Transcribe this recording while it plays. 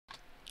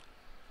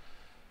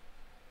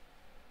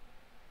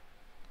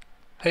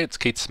Hey, it's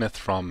Keith Smith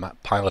from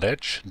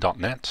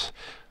PilotEdge.net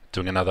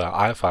doing another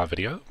I-5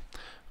 video. I'm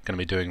going to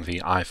be doing the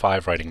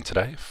I-5 rating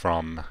today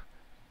from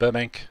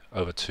Burbank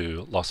over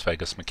to Las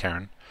Vegas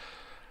McCarran.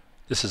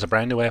 This is a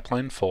brand new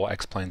airplane for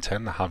X-Plane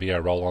 10, the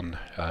JRollon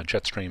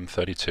Jetstream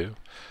 32.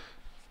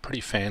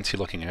 Pretty fancy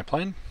looking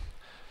airplane.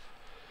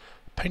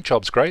 Paint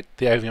job's great.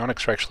 The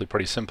avionics are actually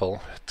pretty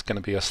simple. It's going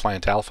to be a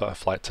slant alpha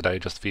flight today,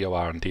 just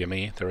VOR and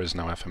DME. There is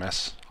no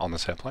FMS on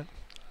this airplane.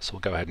 So we'll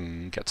go ahead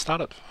and get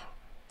started.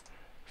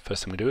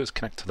 First thing we do is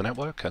connect to the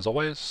network, as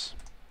always.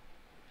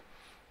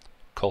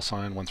 Call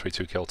sign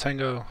 132 Kilo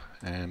Tango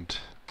and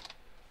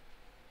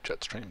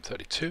Jetstream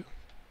 32.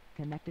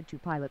 Connected to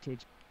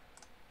PilotEdge.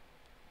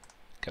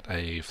 Get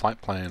a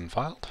flight plan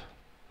filed.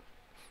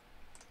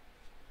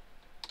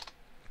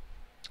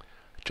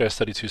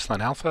 JS32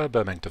 slant alpha,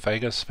 Burbank to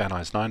Vegas, Van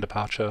Nuys 9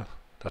 departure.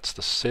 That's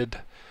the SID,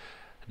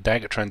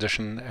 Daggett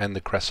transition, and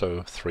the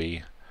Cresso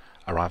 3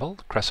 arrival.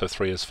 Cresso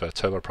 3 is for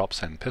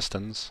turboprops and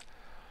pistons.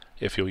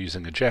 If you're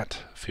using a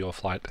jet for your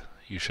flight,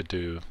 you should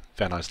do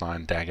Van Nuys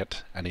 9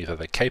 Daggett and either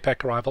the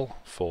KPAC arrival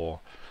for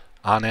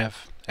RNAV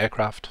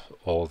aircraft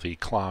or the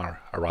KLAS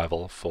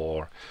arrival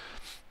for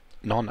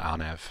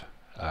non-RNAV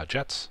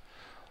jets.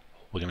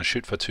 We're going to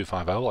shoot for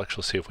 250. We'll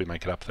actually see if we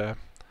make it up there,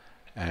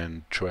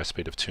 and true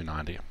airspeed of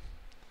 290.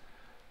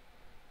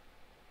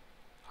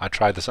 I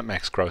tried this at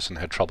max gross and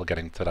had trouble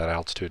getting to that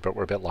altitude, but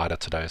we're a bit lighter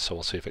today, so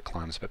we'll see if it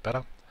climbs a bit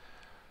better.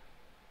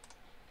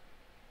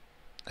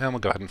 And we'll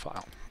go ahead and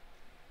file.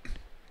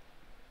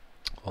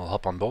 We'll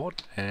hop on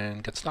board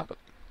and get started.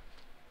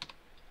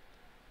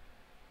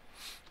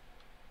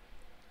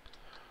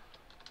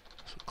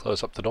 So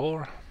close up the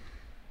door.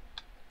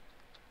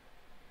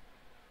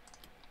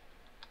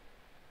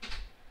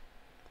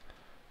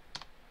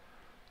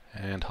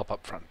 And hop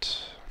up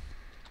front.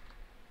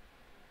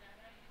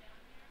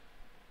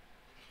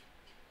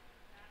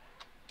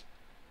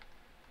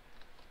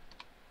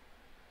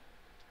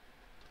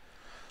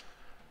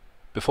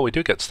 Before we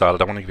do get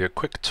started, I want to give you a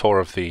quick tour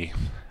of the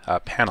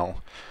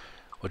panel,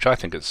 which I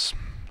think is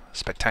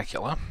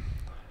spectacular.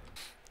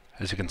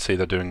 As you can see,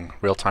 they're doing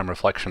real-time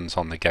reflections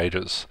on the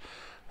gauges.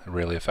 They're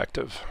really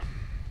effective.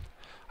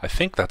 I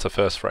think that's a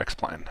first for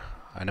X-Plane.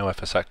 I know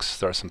FSX,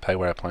 there are some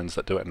payware airplanes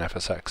that do it in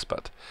FSX,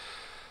 but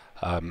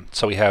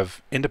so we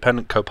have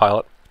independent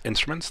co-pilot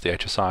instruments. The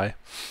HSI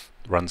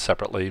runs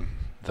separately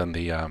than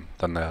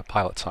the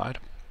pilot side.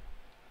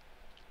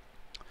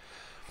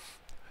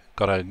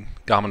 Got a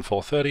Garmin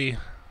 430,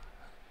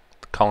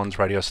 Collins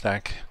radio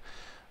stack,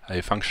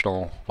 a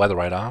functional weather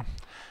radar,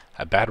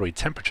 a battery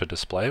temperature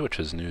display, which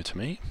is new to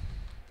me.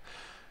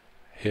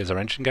 Here's our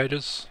engine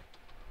gauges,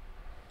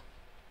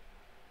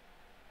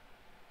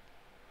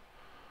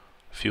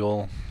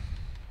 fuel,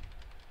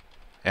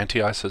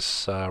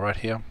 anti-ice right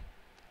here.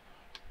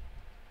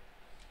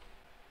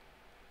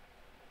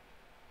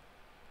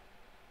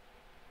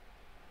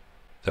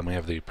 Then we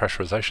have the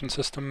pressurization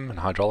system and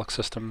hydraulic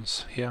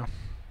systems here.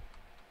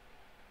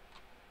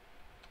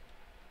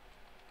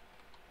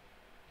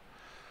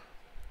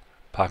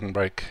 Parking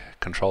brake,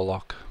 control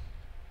lock.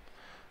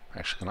 I'm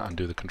actually going to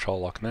undo the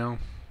control lock now.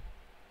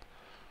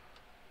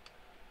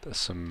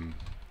 There's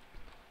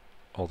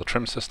all the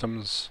trim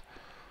systems.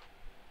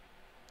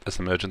 There's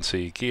an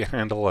emergency gear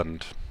handle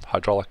and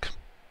hydraulic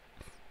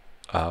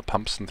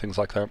pumps and things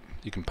like that.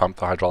 You can pump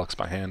the hydraulics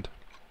by hand.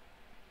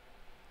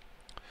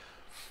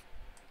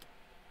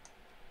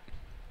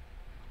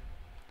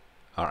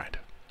 Alright,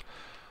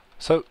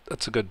 so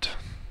that's a good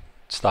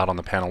start on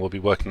the panel. We'll be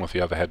working with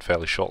the overhead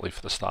fairly shortly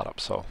for the startup,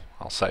 so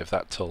I'll save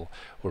that till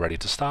we're ready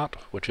to start,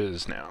 which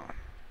is now.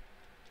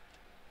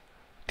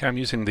 Okay, I'm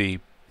using the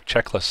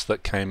checklist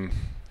that came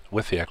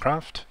with the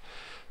aircraft.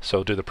 So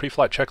we'll do the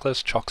pre-flight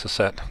checklist. Chocks are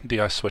set,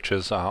 de-ice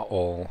switches are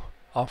all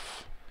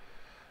off,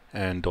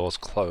 and doors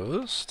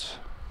closed.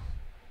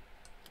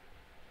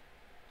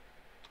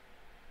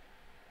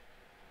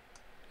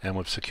 And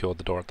we've secured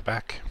the door at the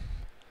back.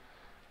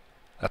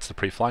 That's the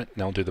pre-flight.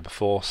 Now we'll do the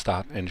before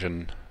start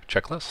engine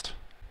checklist.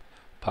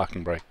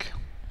 Parking brake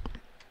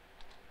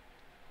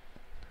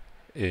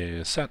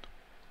is set.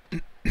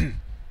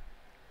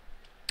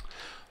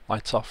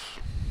 Lights off.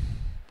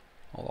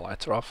 All the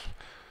lights are off.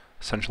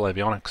 Essential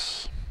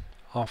avionics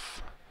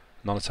off.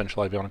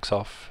 Non-essential avionics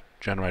off.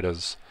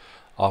 Generators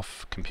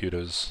off.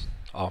 Computers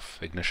off.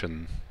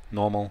 Ignition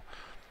normal.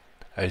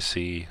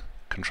 AC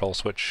control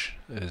switch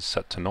is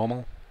set to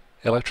normal.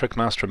 Electric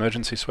master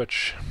emergency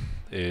switch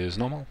is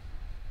normal.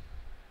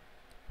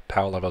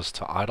 Power levers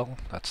to idle,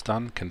 that's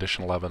done.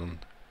 Condition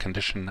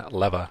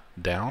lever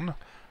down,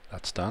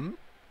 that's done.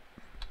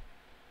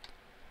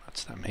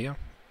 That's them here.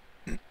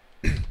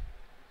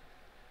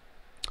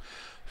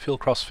 Fuel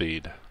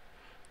crossfeed,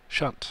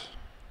 shut.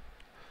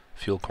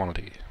 Fuel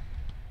quantity.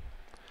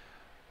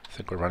 I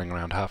think we're running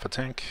around half a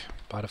tank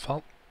by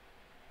default.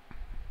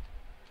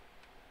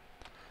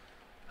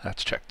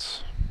 That's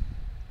checked.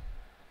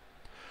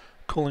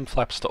 Cooling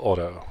flaps to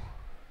auto.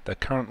 They're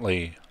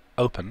currently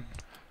open,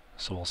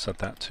 so we'll set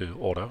that to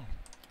auto.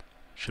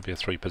 Should be a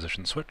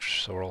 3-position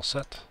switch, so we're all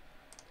set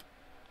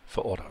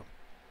for auto.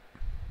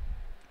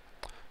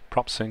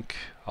 Prop sync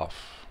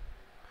off.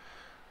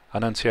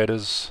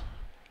 Annunciators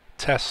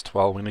test.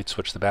 Well, we need to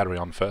switch the battery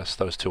on first.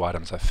 Those two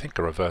items I think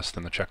are reversed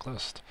in the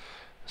checklist.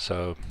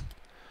 So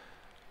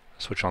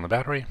switch on the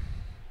battery,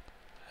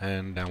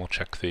 and now we'll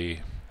check the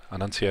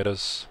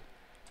annunciators.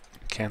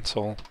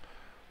 Cancel.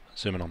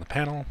 Zoom in on the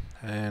panel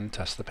and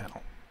test the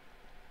panel.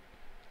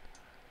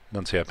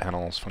 Annunciator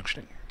panel is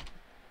functioning.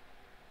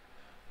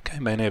 Okay,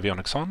 main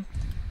avionics on,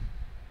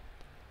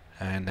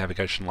 and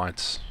navigation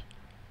lights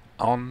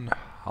on.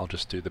 I'll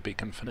just do the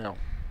beacon for now.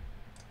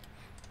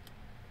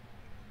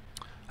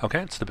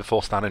 Okay, it's the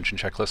before start engine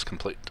checklist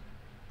complete.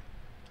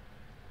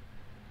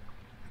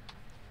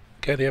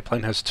 Okay, the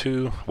airplane has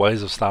two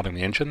ways of starting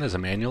the engine. There's a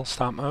manual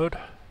start mode,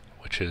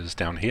 which is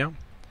down here,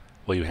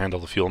 where you handle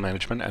the fuel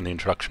management and the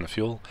introduction of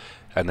fuel.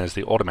 And there's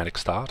the automatic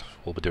start.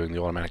 We'll be doing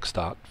the automatic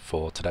start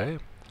for today.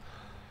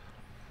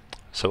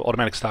 So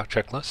automatic start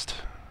checklist,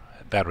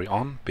 battery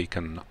on,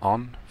 beacon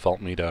on,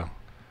 voltmeter.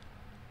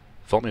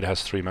 Voltmeter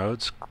has three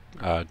modes,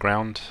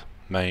 ground,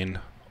 main,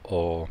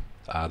 or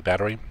the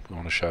battery. We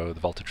want to show the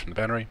voltage from the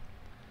battery.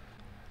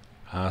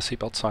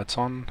 Seatbelt sights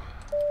on,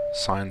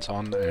 signs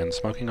on and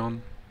smoking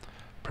on.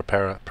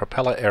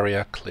 Propeller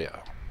area clear.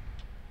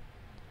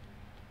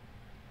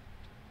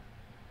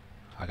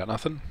 I got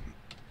nothing.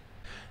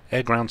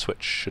 Air ground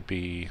switch should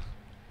be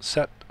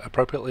set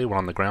appropriately. We're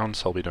on the ground,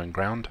 so I'll be doing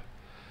ground.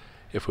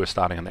 If we were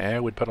starting on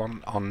air, we'd put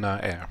on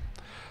air.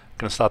 I'm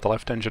going to start the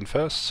left engine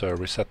first, so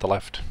reset the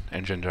left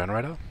engine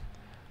generator.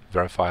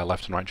 Verify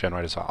left and right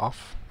generators are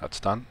off. That's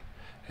done.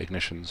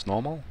 Ignition's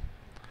normal.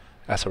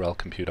 SRL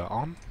computer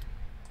on.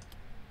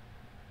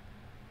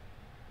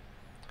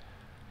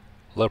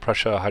 Low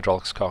pressure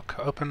hydraulics cock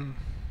open,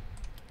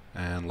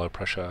 and low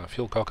pressure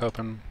fuel cock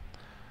open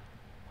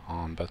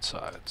on both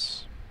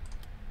sides.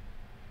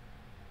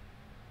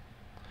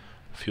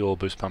 Fuel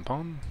boost pump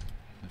on.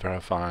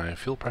 Verify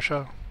fuel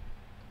pressure.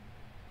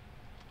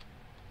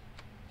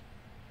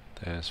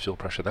 There's fuel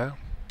pressure there.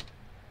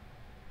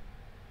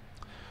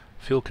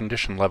 Fuel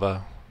condition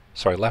lever,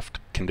 left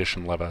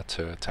condition lever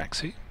to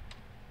taxi.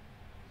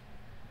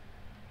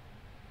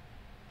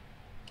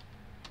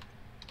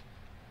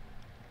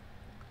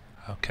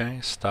 Okay,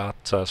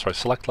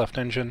 select left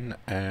engine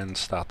and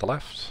start the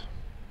left.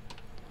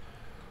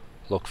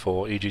 Look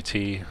for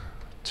EGT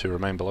to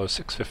remain below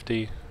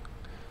 650.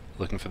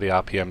 Looking for the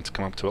RPM to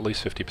come up to at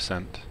least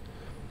 50%,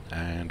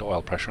 and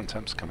oil pressure and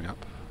temps coming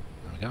up.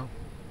 There we go.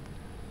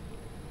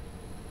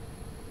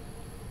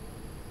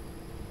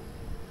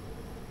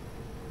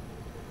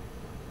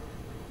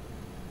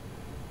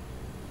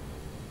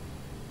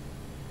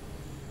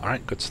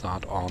 Alright, good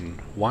start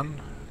on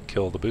 1.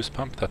 Kill the boost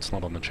pump, that's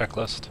not on the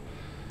checklist,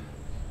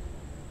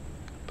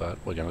 but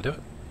we're going to do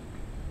it.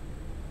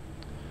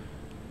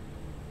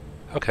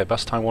 Okay,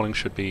 bus time warning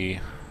should be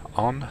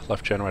on.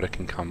 Left generator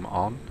can come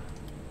on.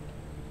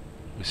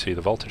 We see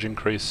the voltage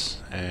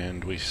increase,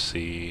 and we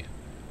see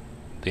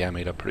the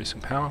ammeter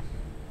producing power.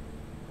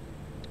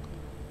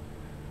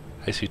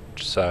 AC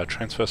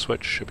transfer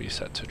switch should be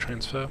set to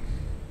transfer.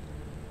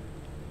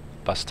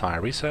 Bus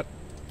tire reset.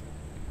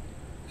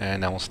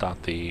 And now we'll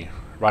start the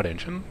right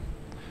engine.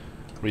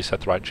 Reset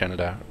the right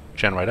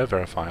generator,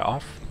 verify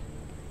off.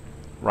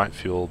 Right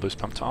fuel boost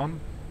pump to on.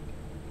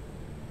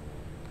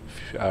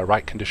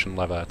 Right condition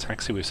lever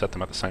taxi, we set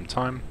them at the same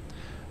time.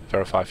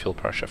 Verify fuel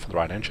pressure for the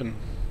right engine.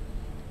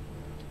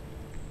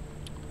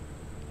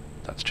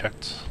 That's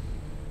checked.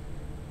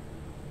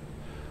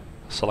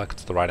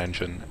 Select the right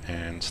engine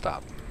and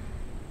start.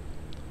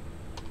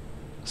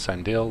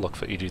 Same deal, look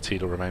for EGT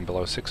to remain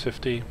below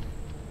 650.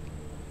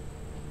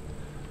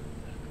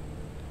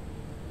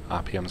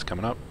 RPM's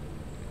coming up.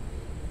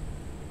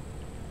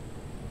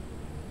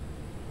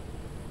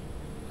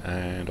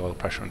 And oil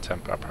pressure and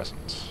temp are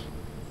present.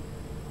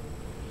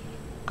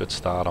 Good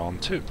start on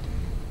 2.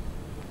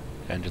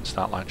 Engine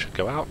start light should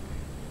go out.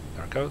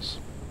 There it goes.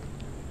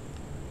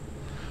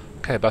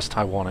 Okay, bus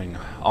tie warning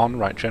on,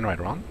 right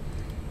generator on.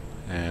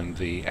 And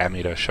the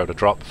ammeter showed a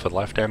drop for the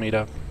left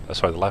ammeter,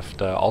 the left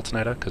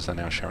alternator, because they're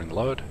now sharing the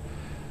load.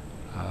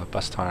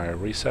 Bus tire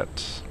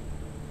reset.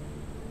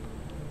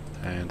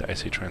 And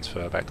AC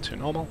transfer back to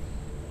normal.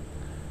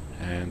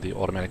 And the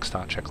automatic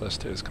start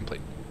checklist is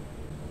complete.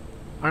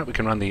 Alright, we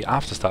can run the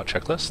after start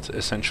checklist,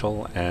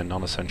 essential and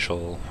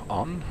non-essential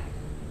on.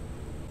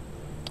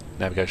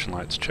 Navigation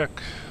lights check.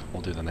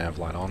 We'll do the nav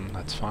light on,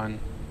 that's fine.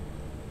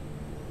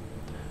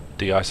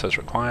 De-ISOs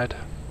required.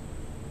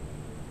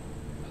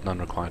 None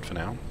required for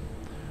now.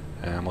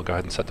 And we'll go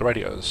ahead and set the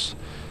radios.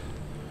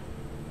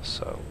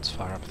 So let's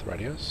fire up the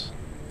radios.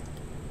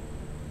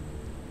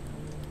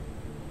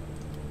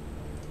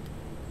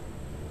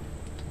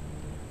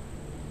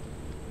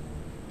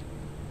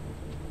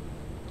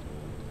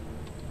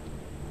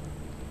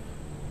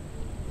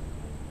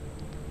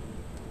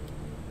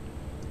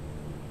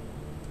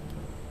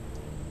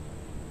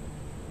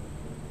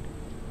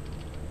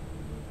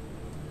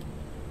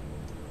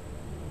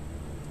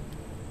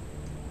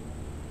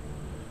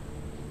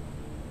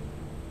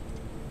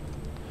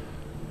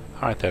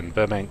 Alright then,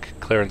 Burbank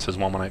clearance is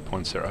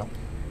 118.0.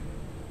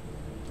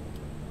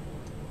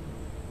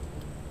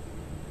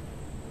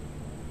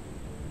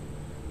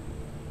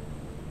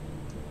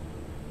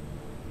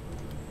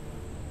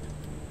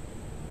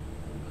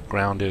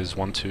 Ground is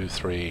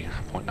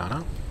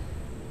 123.90.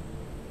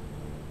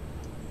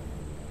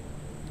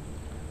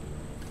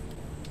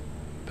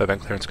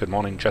 Burbank clearance, good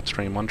morning.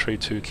 Jetstream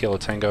 132 Kilo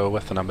Tango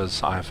with the numbers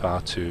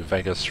IFR to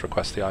Vegas,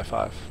 request the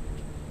I-5.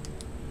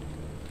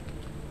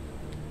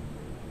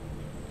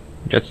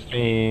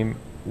 Jetstream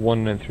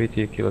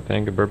 132 Kilo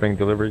Tango Burbank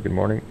delivery, good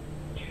morning.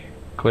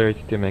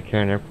 Clarity to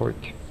McCarran Airport.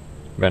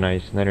 Van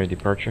Nuys Niner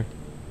departure.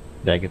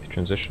 Daggett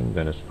transition,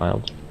 Venice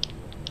filed.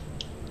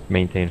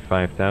 Maintain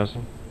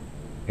 5000.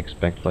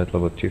 Expect flight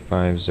level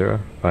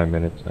 250, 5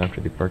 minutes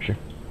after departure.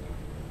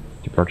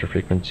 Departure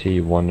frequency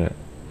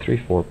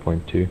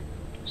 134.2.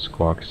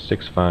 Squawk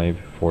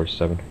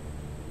 6547.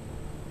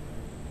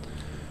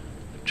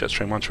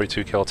 Jetstream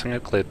 132 Kilo Tango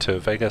cleared to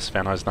Vegas,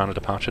 Van Nuys Niner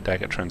departure,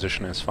 Daggett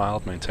transition is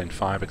filed, maintain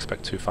 5,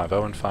 expect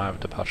 250 and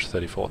 5, departure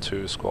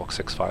 34.2, squawk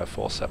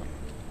 6547.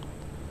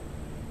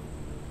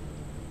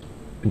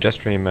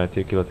 Jetstream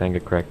 2 Kilo Tango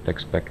correct,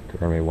 expect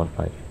runway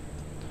 15.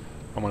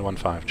 Runway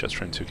 15,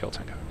 Jetstream 2 Kilo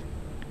Tango.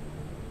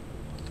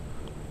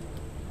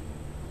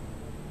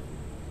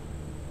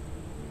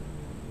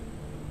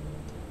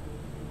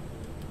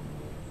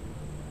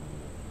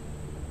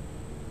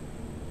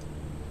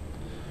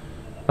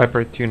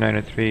 Piper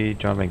 293,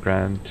 John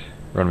McGrant,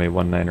 runway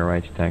 19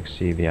 right,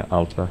 taxi via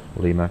Alpha,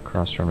 Lima,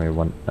 cross runway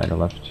 19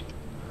 left.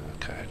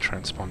 Okay,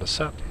 transponder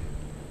set.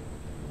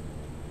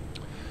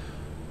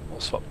 We'll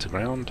swap to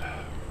ground.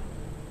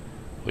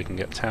 We can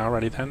get tower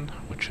ready then,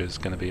 which is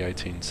going to be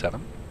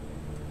 18.7.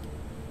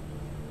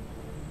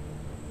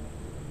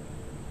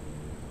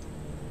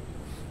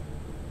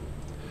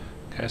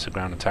 Okay, so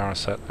ground and tower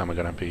set, and we're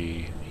going to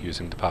be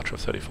using departure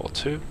of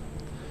 34.2.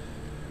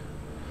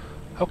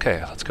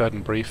 Okay, let's go ahead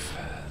and brief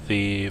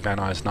the Van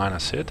Nuys Niner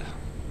SID.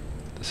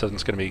 This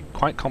is going to be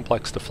quite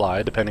complex to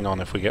fly, depending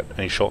on if we get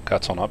any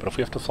shortcuts or not, but if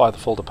we have to fly the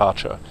full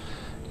departure,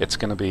 it's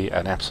going to be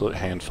an absolute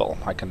handful.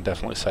 I can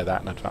definitely say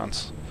that in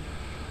advance.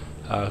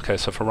 Okay,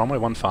 so for runway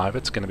 15,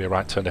 it's going to be a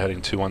right turn to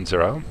heading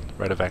 210,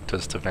 rate of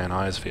vectors to Van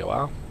Nuys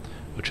VOR,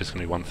 which is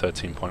going to be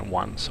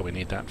 113.1, so we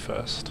need that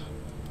first.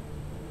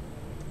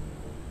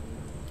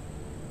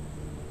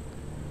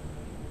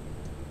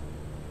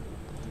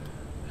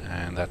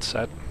 And that's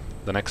set.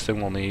 The next thing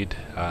we'll need,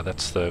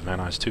 that's the Van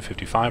Nuys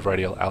 255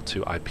 radial out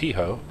to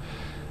IPHO,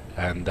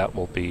 and that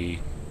will be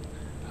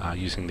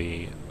using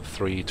the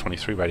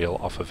 323 radial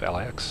off of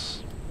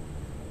LAX.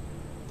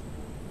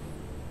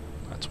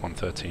 That's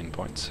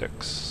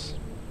 113.6.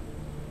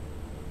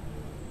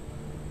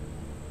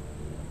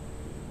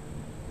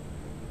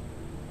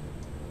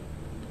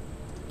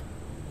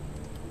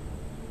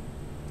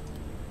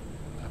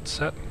 That's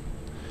set.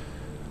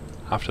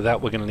 After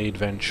that, we're going to need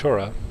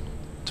Ventura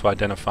to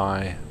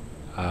identify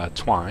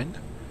Twine.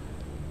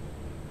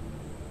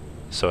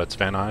 So it's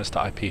Van Nuys to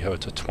IPHO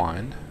to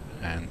Twine,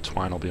 and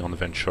Twine will be on the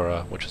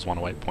Ventura, which is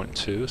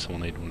 108.2, so we'll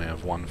need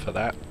nav 1 for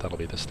that. That'll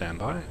be the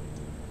standby.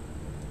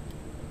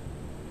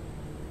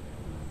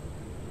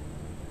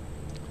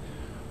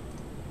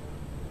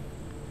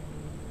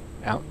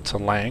 Out to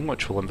Lang,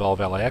 which will involve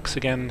LAX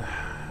again.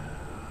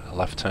 A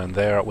left turn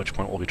there, at which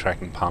point we'll be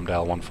tracking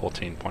Palmdale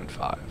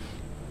 114.5.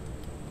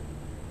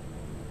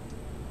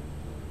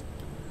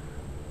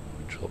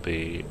 Will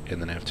be in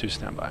the nav 2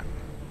 standby.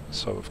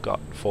 So we've got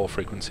 4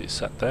 frequencies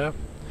set there.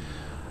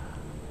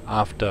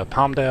 After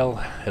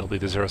Palmdale, it'll be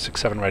the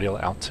 067 radial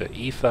out to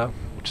Ether,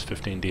 which is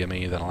 15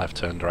 DME, then a left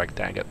turn direct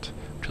Daggett,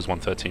 which is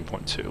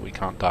 113.2. We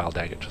can't dial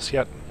Daggett just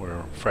yet.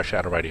 We're fresh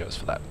out of radios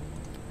for that.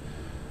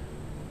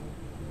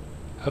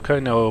 Okay,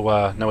 no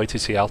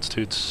ATC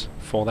altitudes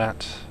for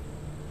that.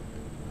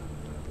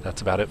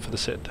 That's about it for the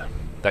SID.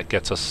 That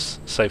gets us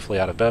safely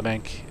out of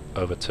Burbank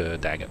over to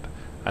Daggett,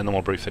 and then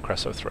we'll brief the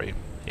Cresso 3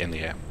 in the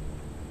air.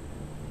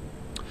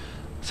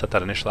 Set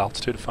that initial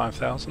altitude of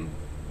 5,000.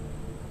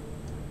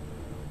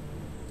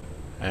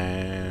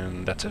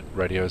 And that's it.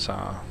 Radios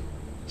are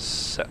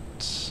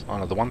set. Oh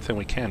no, the one thing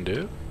we can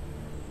do,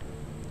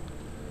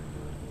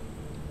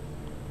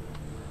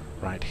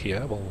 right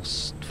here, we'll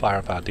fire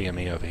up our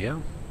DME over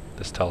here.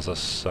 This tells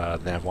us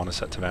nav 1 is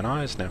set to Van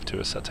Nuys, nav 2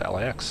 is set to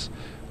LAX.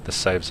 This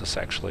saves us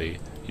actually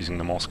using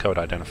the Morse code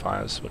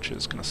identifiers, which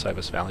is going to save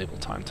us valuable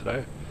time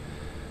today.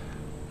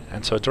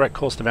 And so a direct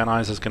course to Van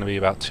Nuys is going to be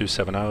about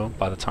 270.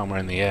 By the time we're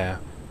in the air,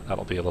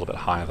 that'll be a little bit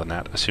higher than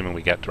that, assuming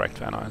we get direct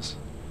Van Nuys.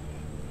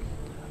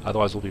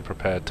 Otherwise, we'll be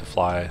prepared to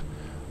fly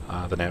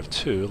the nav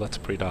 2. Let's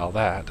pre-dial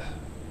that.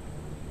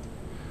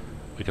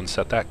 We can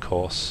set that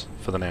course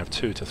for the nav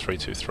 2 to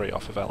 323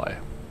 off of LA.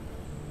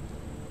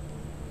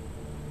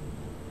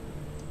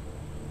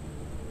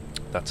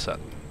 That's set.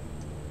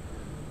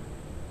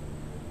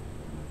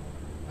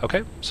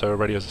 Okay, so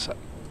radios are set.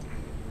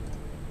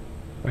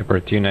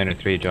 Viper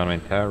 293, John Wayne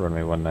Tower,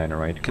 runway 19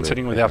 right.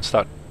 Continuing with the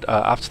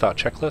after start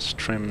checklist,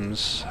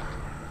 trims,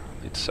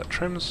 need to set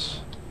trims.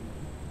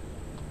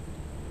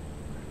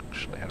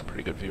 Actually had a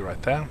pretty good view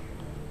right there.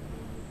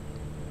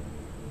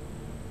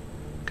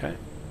 Okay,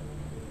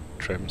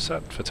 trim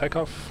set for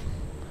takeoff.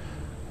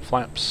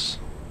 Flaps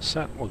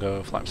set, we'll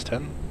go flaps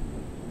 10.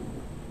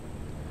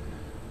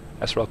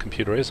 SRL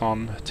computer is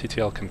on,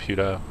 TTL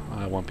computer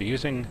I won't be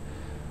using,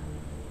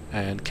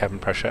 and cabin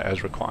pressure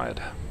as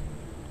required.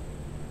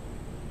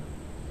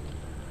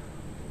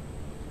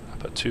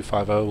 Up at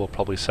 250 we'll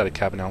probably set a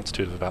cabin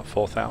altitude of about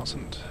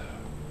 4,000.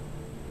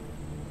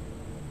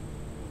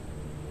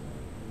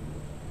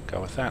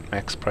 Go with that.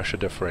 Max pressure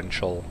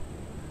differential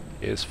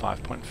is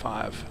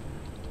 5.5.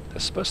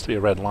 There's supposed to be a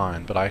red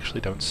line, but I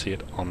actually don't see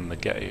it on the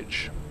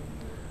gauge.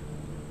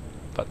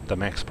 But the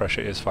max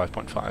pressure is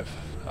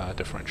 5.5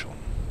 differential.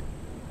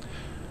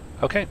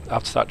 Okay,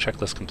 after start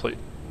checklist complete.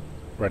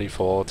 Ready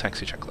for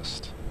taxi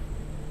checklist.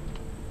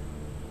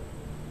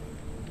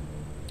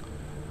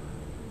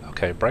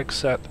 Okay, brakes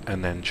set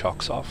and then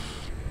chocks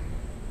off.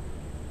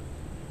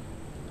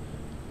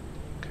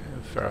 Okay,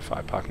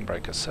 verify parking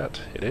brake is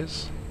set. It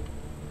is.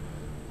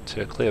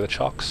 To clear the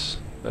chocks,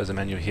 there's a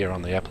menu here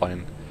on the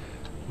airplane.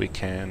 We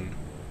can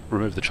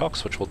remove the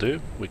chocks, which we'll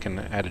do. We can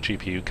add a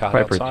GPU card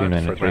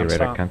outside for a ground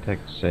start.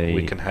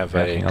 We can have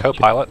a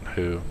co-pilot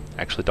who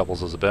actually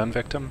doubles as a burn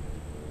victim.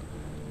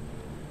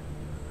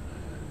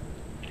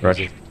 He's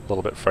a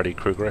little bit Freddy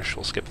Kruegerish,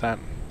 we'll skip that.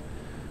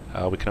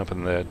 We can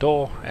open the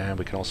door, and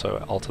we can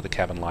also alter the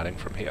cabin lighting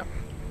from here.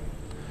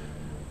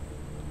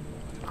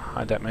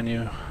 Hide that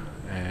menu,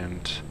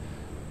 and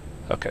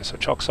okay, so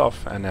chocks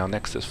off, and now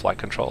next is flight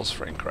controls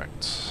for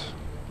incorrect.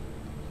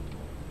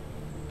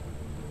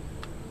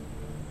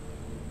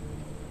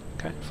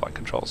 Okay, flight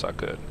controls are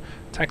good.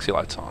 Taxi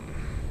lights on.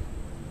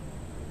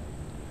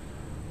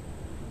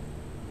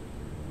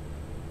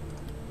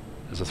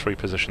 There's a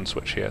 3-position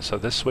switch here. So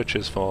this switch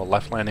is for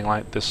left landing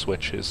light, this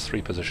switch is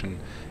 3-position.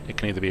 It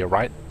can either be a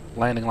right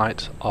landing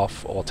light,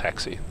 off, or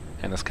taxi.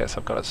 In this case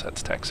I've got it set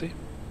to taxi.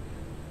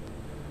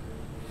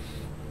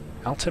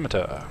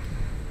 Altimeter.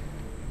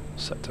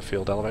 Set to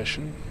field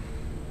elevation.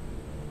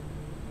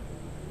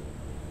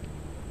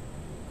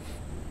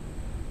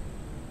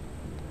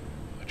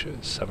 Which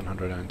is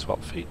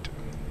 712 feet.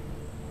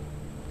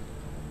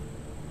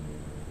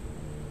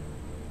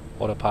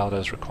 Autopilot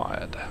is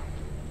required.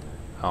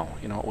 Oh,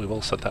 you know what, we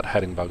will set that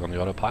heading bug on the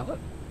autopilot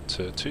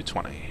to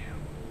 220.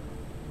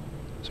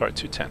 Sorry,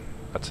 210.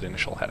 That's the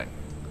initial heading.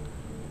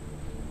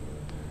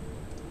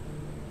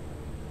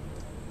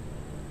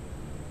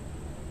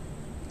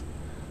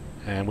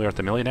 And we're at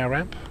the Millionaire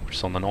ramp, which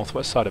is on the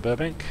northwest side of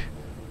Burbank,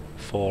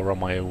 for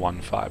runway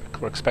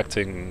 15. We're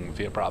expecting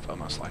via Bravo,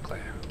 most likely.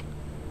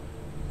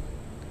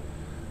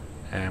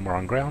 And we're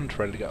on ground,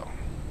 ready to go.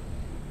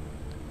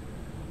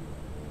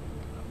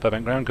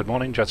 Burbank ground, good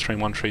morning, Jetstream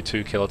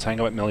 132 Kilo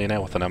Tango at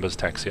Millionaire with the numbers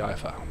taxi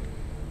IFR.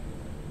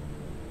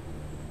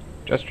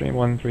 Jetstream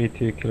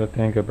 132 Kilo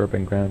Tango,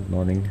 Burbank ground,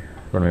 morning,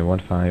 runway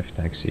 15,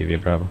 taxi via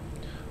Bravo.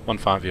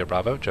 15 via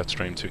Bravo,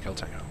 Jetstream 2 Kilo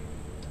Tango.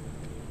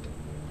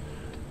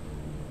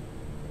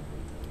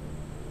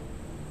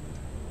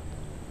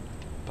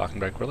 Parking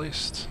brake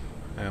released,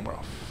 and we're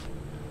off.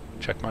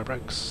 Check my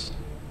brakes.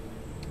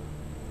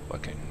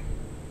 Working.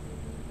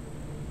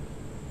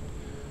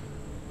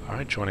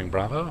 Alright, joining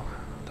Bravo.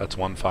 That's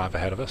 15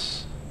 ahead of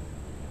us.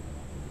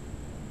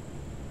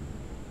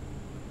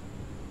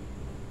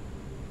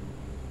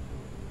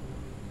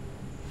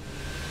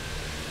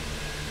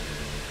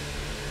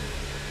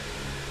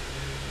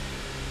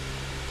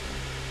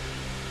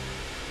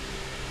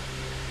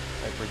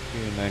 Piper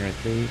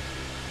 2903,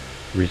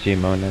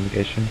 resume mode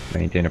navigation,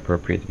 maintain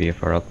appropriate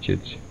VFR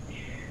altitudes.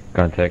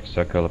 Contact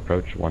circle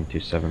approach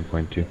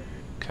 127.2.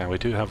 Okay, we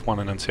do have one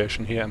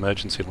annunciation here,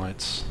 emergency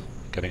lights.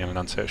 Getting an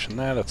annunciation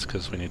there, that's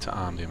because we need to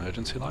arm the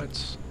emergency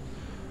lights.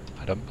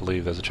 I don't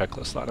believe there's a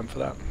checklist item for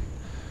that.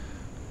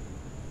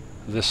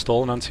 This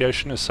stall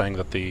annunciation is saying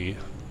that the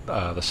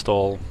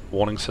stall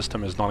warning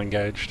system is not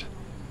engaged.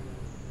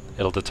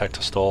 It'll detect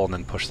a stall and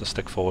then push the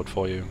stick forward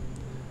for you.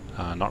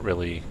 Not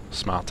really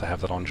smart to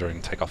have that on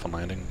during takeoff and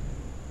landing.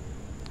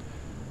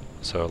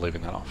 So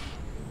leaving that off.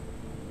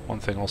 One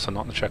thing also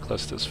not in the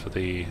checklist is for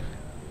the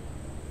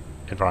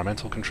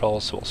environmental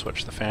controls, so we'll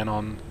switch the fan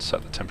on,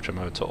 set the temperature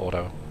mode to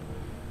auto.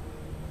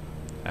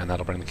 And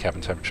that'll bring the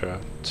cabin temperature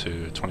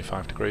to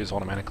 25 degrees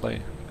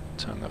automatically.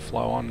 Turn the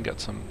flow on,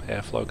 get some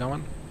airflow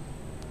going.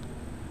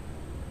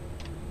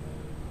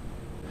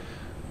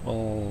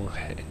 We'll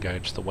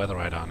engage the weather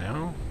radar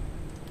now.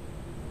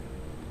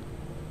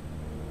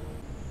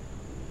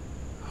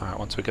 Alright,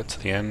 once we get to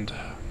the end,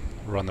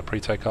 run the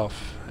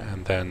pre-takeoff,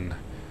 and then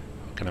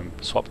we're going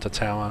to swap to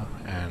tower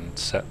and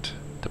set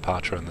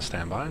departure in the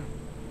standby.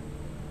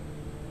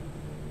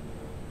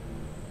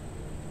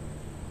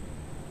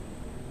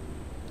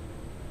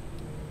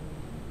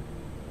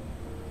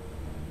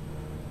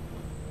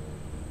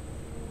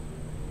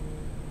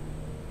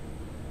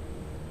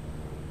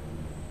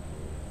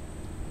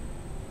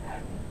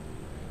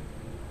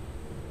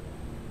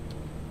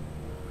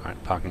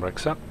 Alright, parking brake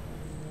set.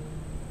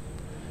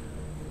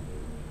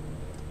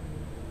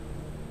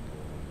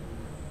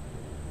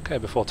 Okay,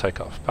 before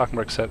takeoff, parking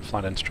brake set,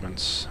 flight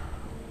instruments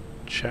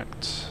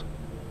checked,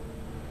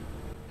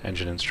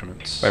 engine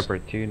instruments. Piper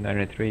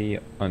 2903,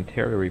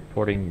 Ontario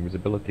reporting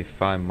visibility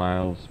 5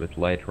 miles with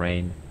light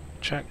rain,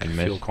 check. And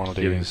Fuel missed.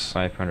 quantities,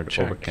 500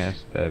 check.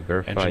 overcast.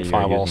 Verify Engine you're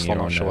firewall, using still your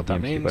not own sure what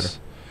that BMC means.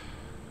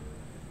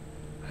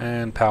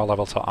 And power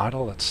level to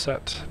idle, that's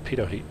set.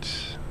 Pitot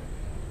heat.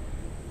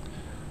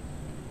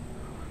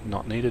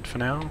 Not needed for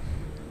now.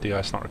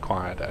 De-ice not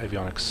required.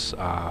 Avionics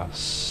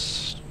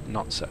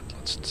not set.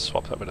 Let's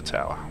swap over to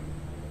tower.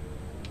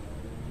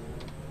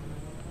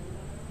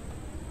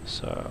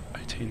 So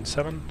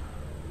 18.7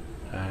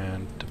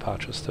 and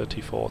departure's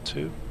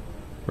 34.2.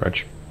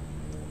 Roger.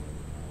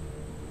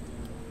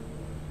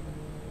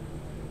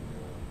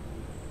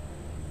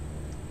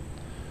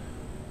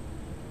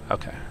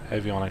 Okay,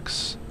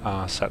 avionics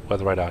set.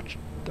 Weather radar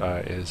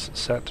is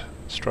set.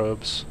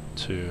 Strobes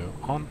to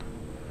on,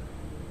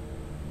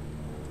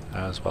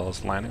 as well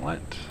as landing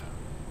light.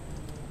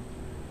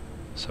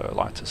 So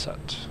lights are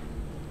set.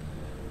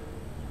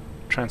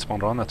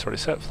 Transponder on, that's already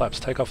set. Flaps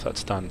takeoff,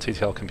 that's done.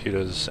 TTL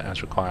computers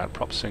as required.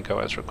 Prop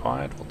synco as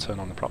required. We'll turn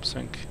on the prop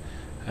sync.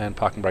 And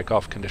parking brake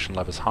off, condition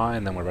lever's high,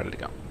 and then we're ready to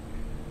go.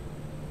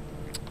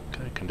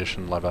 Okay,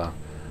 condition lever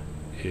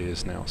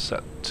is now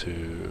set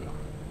to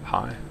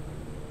high.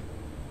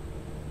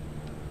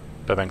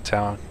 Burbank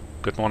Tower,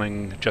 good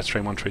morning.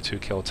 Jetstream 132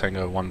 Kilo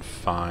Tango 15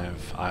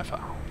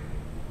 I-5.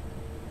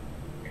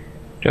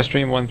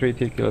 Jetstream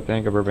 132 Kilo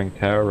Tango Burbank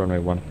Tower,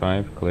 runway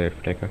 15, clear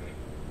for takeoff.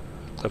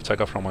 Clear for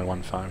takeoff, runway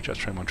 15,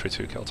 Jetstream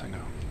 132 Kilo Tango.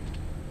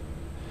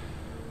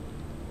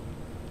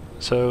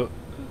 So,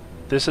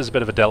 this is a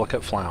bit of a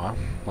delicate flower,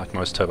 like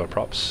most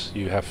turboprops.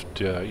 You have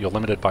to, you're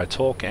limited by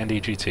torque and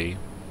EGT,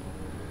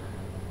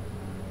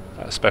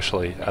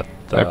 especially at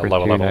the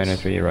lower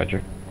levels. 293,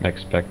 roger.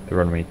 Expect the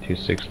runway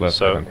 26 left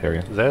So of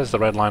Ontario. there's the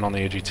red line on the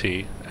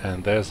EGT,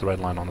 and there's the red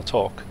line on the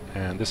torque,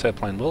 and this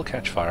airplane will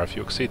catch fire if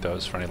you exceed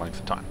those for any length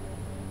of time.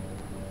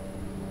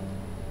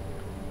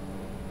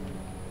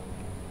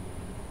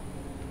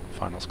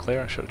 Final's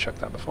clear, I should have checked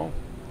that before.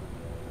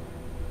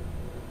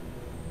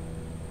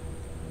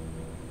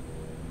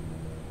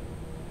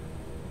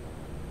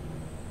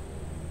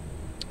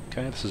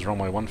 Okay, this is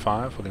runway 15,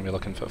 we're going to be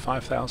looking for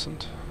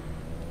 5,000.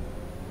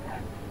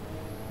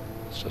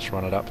 Let's just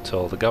run it up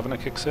till the governor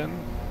kicks in.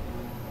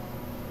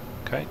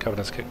 Okay,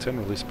 governor's kicked in,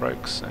 release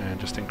brakes, and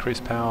just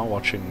increase power,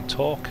 watching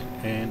torque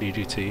and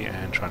EGT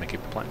and trying to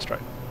keep the plane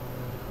straight.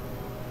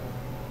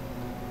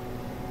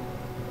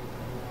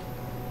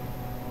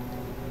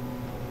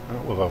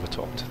 Oh, we've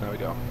over-torqued, there we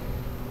go.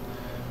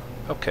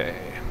 Okay,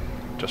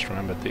 just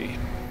remembered the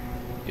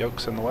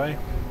yoke's in the way.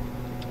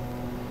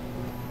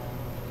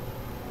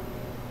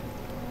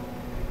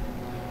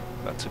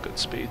 That's a good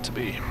speed to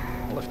be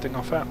lifting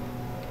off at.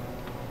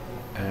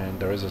 And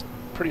there is a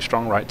pretty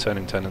strong right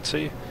turning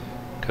tendency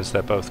because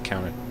they're both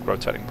counter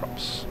rotating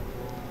props.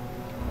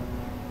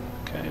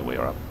 Okay, we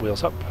are up,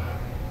 wheels up,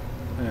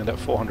 and at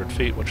 400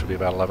 feet, which will be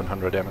about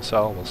 1100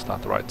 MSL, we'll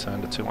start the right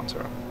turn to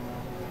 210.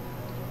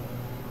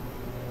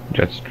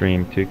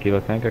 Jetstream 2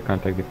 Kilo Tango,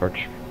 contact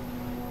departure.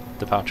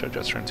 Departure,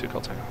 Jetstream 2 Kilo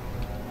Tango.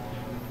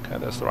 Okay,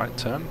 there's the right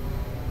turn.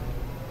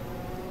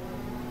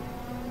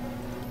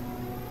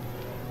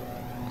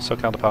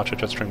 SoCal departure,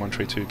 Jetstream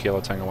 132 Kilo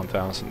Tango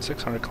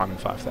 1600, climbing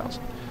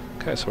 5000.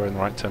 Okay, so we're in the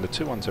right turn to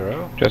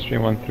 210.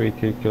 Jetstream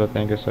 132 Kilo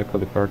Tango, SoCal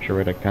departure,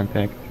 radar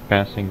contact,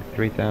 passing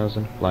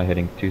 3000, fly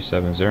heading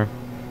 270,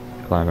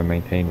 climb and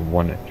maintain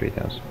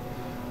 3000.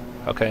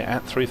 Okay,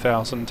 at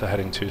 3000 to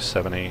heading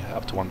 270,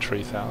 up to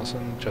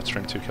 3000,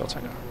 Jetstream 2 Kilo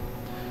Tango.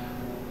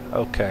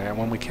 Okay, and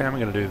when we can, we're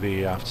going to do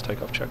the after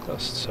takeoff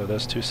checklist. So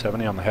there's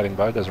 270 on the heading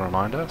bug as a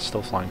reminder,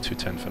 still flying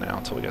 210 for now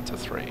until we get to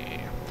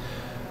 3.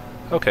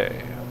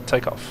 Okay,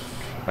 takeoff.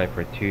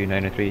 Viper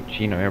 293,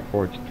 Chino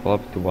Airport,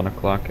 12 to 1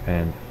 o'clock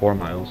and 4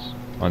 miles.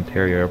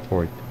 Ontario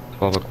Airport,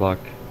 12 o'clock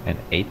and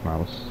 8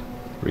 miles.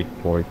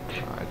 Report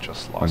I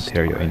just lost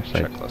Ontario my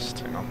inside. checklist,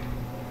 hang on.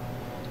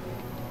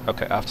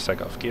 Okay, after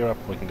takeoff, gear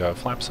up, we can go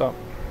flaps up.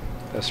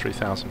 There's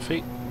 3000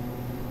 feet.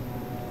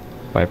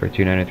 Viper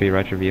 293,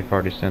 roger,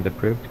 VFR descent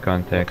approved.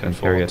 Contact Looking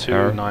Ontario for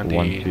Tower,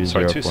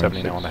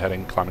 270 now on the 120.6.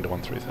 heading, climbing to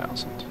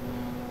 3000.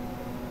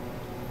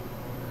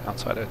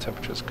 Outside air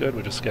temperature's good,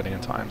 we're just getting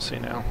into IMC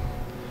now.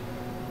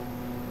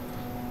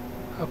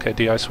 Okay,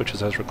 DI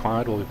switches as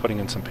required, we'll be putting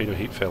in some pitot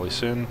heat fairly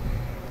soon,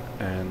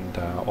 and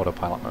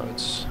autopilot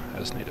modes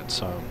as needed.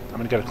 So I'm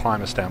going to get a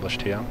climb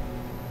established here,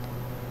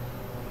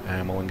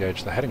 and we'll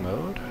engage the heading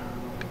mode,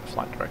 get the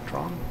flight director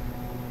on.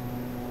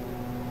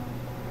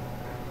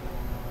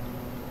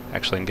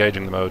 Actually,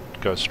 engaging the mode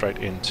goes straight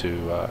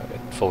into,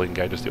 it fully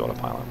engages the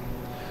autopilot.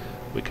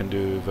 We can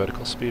do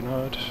vertical speed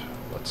mode.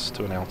 Let's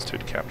do an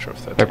altitude capture of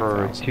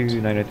Viper 13,000.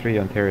 293,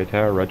 Ontario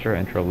Tower, roger,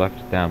 enter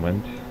left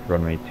downwind,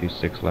 runway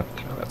 26 left.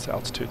 Okay, that's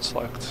altitude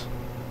select.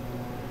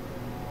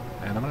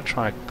 And I'm going to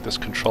try this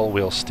control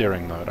wheel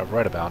steering mode. I've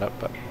read about it,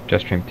 but...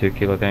 Jetstream 2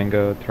 Kilo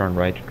Tango, turn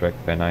right, direct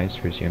Van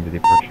Nuys, resume the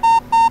departure.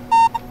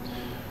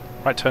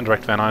 Right turn,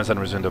 direct Van Nuys, then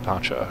resume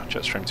departure,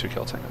 Jetstream 2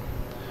 Kilo Tango.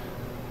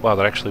 Wow,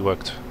 that actually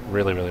worked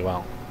really, really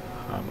well.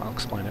 I'll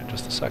explain it in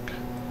just a sec.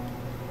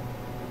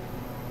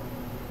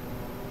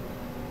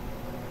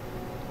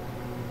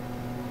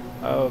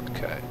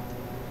 Okay,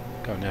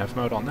 go nav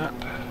mode on that.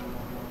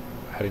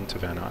 Heading to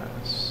Van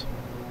Nuys.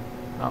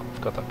 Oh,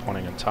 I've got that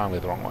pointing entirely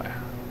the wrong way.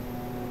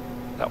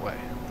 That way.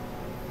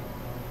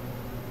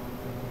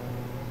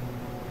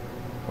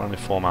 We're only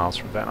 4 miles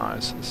from Van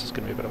Nuys, so this is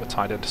going to be a bit of a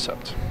tight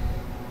intercept.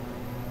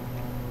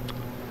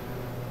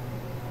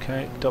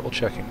 Okay, double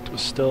checking. We're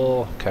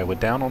still... Okay, we're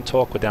down on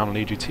torque, we're down on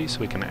EGT, so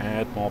we can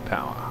add more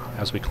power.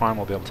 As we climb,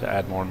 we'll be able to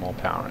add more and more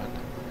power in.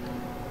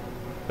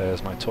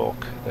 There's my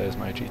torque, there's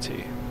my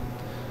GT.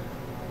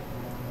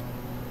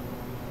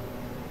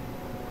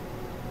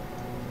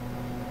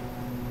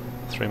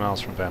 Three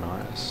miles from Van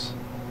Nuys.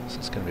 This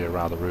is going to be a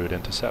rather rude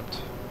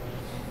intercept.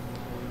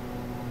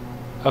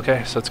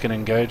 Okay, so it's going to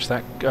engage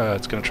that,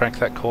 it's going to track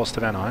that course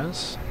to Van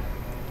Nuys.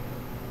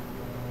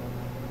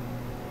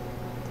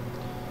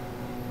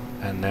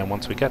 And then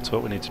once we get to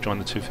it, we need to join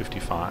the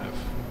 255.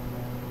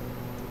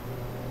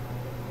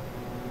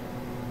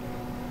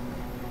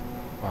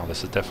 Wow,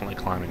 this is definitely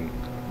climbing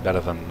better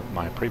than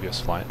my previous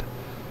flight.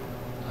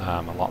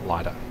 A lot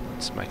lighter.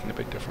 It's making a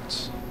big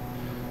difference.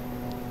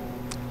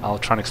 I'll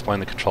try and explain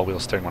the control wheel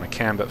steering when I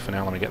can, but for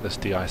now let me get this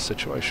de-ice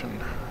situation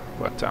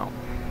worked out.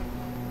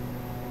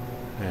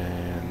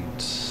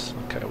 And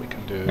okay, we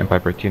can do... And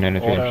Piper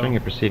 293, I'm auto. showing you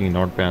proceeding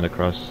northbound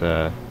across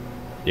the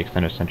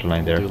extended central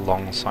line We'll there. do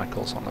long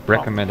cycles on the prop.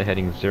 Recommend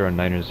heading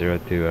 090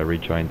 to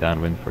rejoin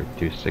downwind for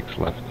 26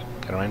 left.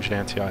 Get our engine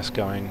anti-ice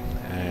going,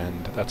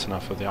 and that's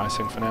enough of the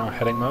icing for now.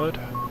 Heading mode.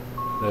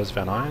 There's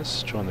Van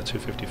Nuys, join the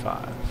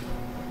 255.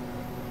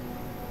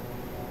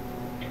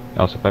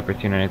 Also Piper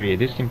 293,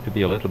 this seems to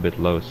be a little bit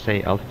low,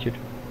 say altitude.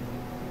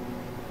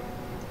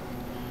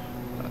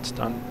 That's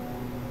done.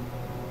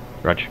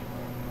 Roger.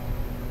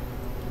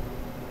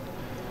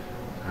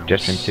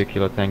 Jetstream 2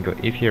 Kilo Tango,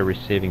 if you're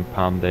receiving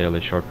Palmdale,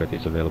 a shortcut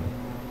is available.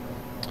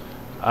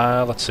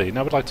 Let's see.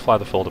 Now we'd like to fly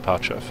the full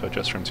departure for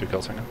Jetstream 2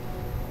 Kilo Tango.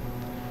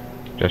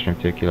 Jetstream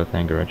 2 Kilo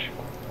Tango, Roger.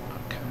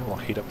 Okay, we'll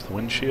heat up the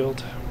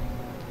windshield.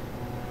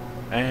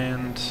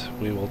 And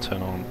we will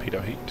turn on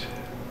pitot heat.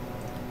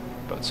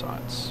 Both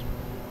sides.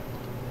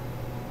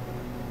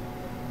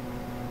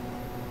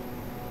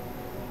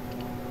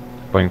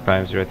 Boeing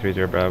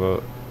 5030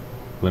 Bravo,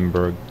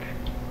 Limburg.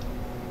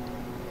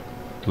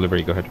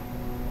 Delivery, go ahead.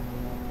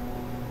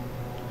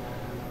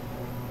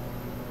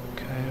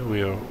 Okay,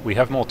 we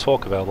have more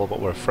torque available, but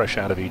we're fresh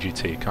out of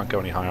EGT. Can't go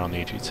any higher on the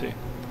EGT.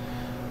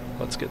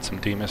 Let's get some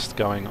demist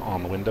going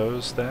on the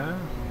windows there.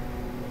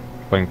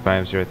 Boeing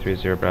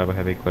 5030 Bravo,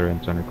 heavy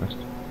clearance on request.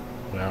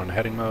 We're in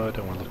heading mode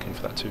and we're looking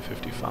for that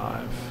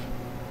 255.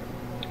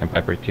 And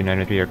Piper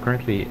 293 are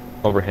currently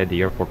overhead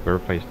the airport,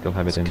 verify you still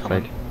have it It's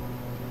inside. coming.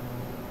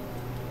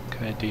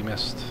 Okay,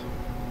 demist.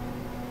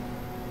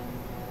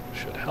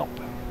 Should help.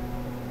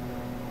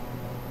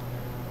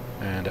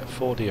 And at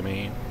 4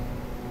 DME.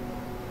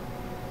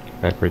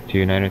 Piper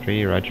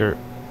 293, roger.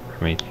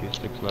 Runway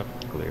 26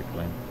 left, clear to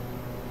land.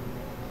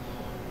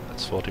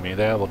 That's 4 DME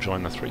there, we'll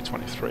join the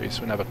 323.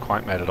 So we never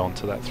quite made it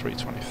onto that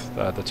 320,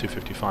 the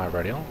 255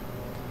 radial.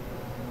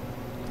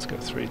 Let's go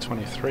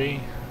 323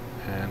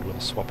 and we'll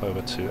swap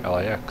over to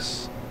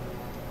LAX.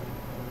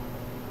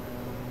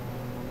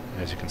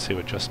 As you can see,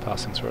 we're just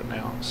passing through it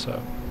now,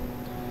 so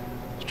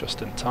it's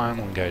just in time.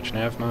 We'll engage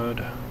nav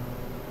mode.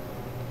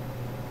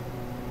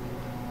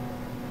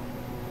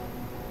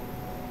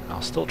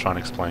 I'll still try and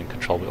explain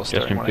control wheel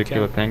steering Jetstream when 2 I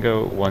Kilo can.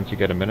 Tango, once you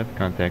get a minute,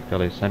 contact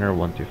LA Center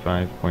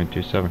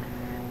 125.27.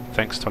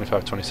 Thanks,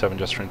 2527,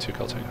 Jetstream 2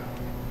 Kilo Tango.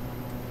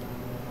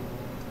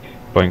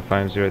 Boeing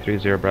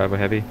 5030 Bravo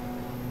Heavy,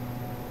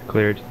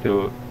 cleared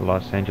to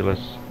Los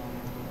Angeles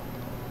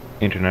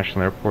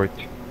International Airport,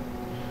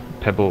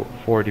 Pebble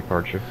 4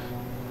 departure,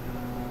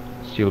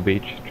 Seal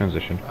Beach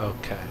transition.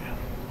 Okay.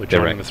 We're Direct.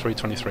 joining the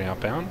 323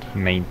 outbound.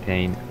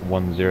 Maintain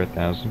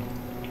 10,000.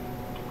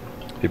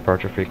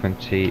 Departure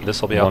frequency.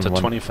 This will be out to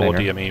 11 24 planar,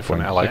 DME from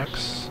 0.6.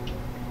 LAX.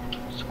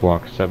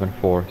 Squawk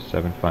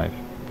 7475.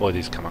 Boy,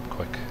 these come up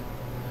quick.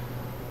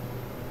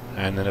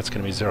 And then it's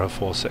going to be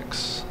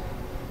 046.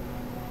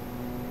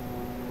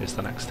 Is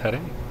the next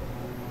heading.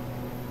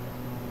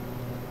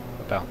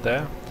 About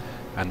there.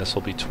 And this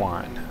will be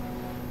Twine.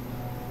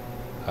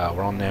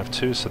 We're on nav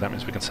 2, so that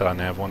means we can set our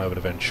nav 1 over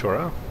to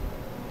Ventura.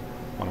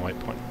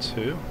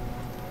 108.2.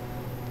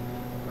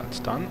 That's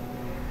done.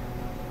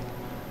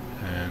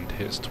 And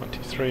here's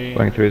 23.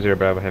 Boeing 30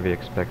 Bravo Heavy,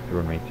 expect the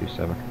runway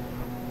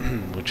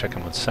 27. We'll check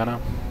in with Senna.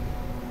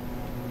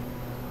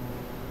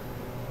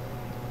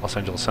 Los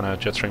Angeles Center,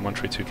 Jetstream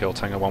 132 Kilo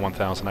Tango,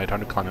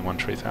 11800, climbing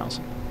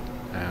 13000.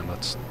 And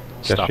let's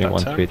start Jetstream that turn.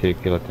 132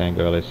 Kilo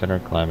Tango, LA Center,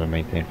 climb and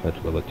maintain flight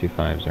level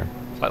 250.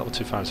 Flight level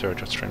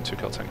 250, Jetstream 2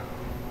 Kilo Tango.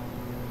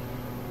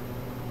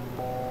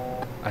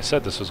 I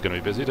said this was going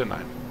to be busy, didn't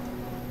I?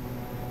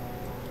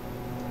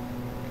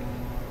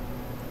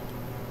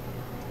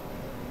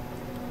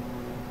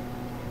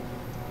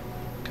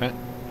 Okay,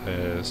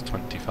 there's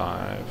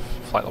 25,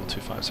 flight level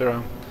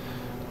 250.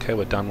 Okay,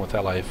 we're done with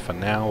LA for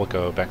now. We'll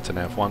go back to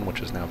nav 1,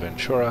 which is now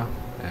Ventura,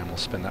 and we'll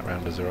spin that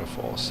round to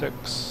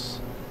 046.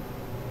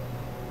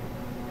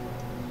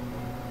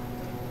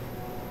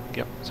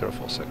 Yep,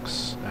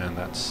 046, and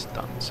that's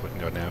done. So we can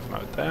go nav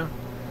mode there.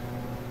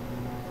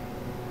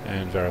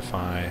 And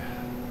verify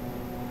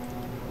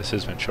This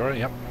is Ventura,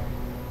 yep.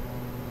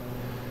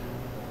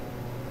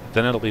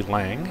 Then it'll be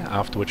Lang,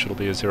 after which it'll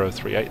be a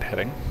 038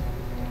 heading.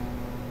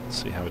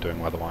 Let's see how we're doing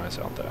weather-wise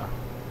out there.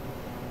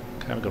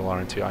 Okay, we've got a lot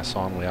of anti-ice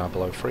on, we are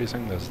below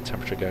freezing, there's a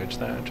temperature gauge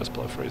there, just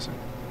below freezing.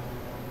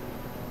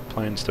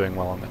 Plane's doing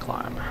well on the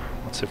climb.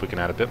 Let's see if we can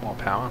add a bit more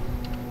power.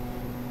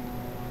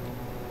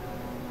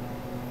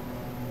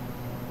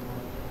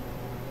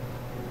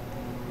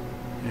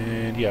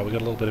 And yeah, we've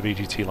got a little bit of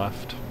EGT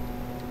left.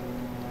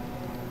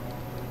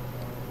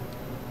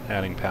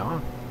 Adding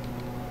power.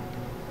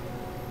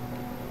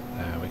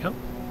 There we go.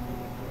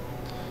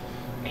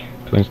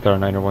 Twin Star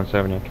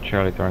 9017, Yankee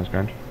Charlie, Torrance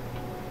Grand.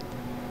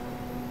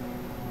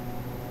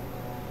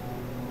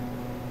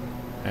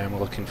 And we're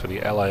looking for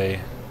the LA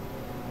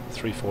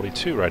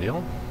 342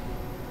 radial.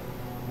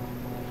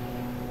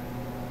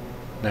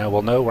 Now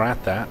we'll know we're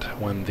at that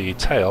when the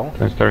tail...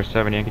 Twin Star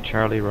 7, Yankee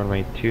Charlie,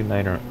 runway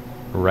 29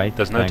 right.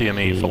 There's no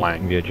DME for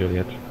Lang. Via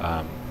Juliet.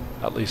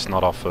 At least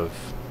not off of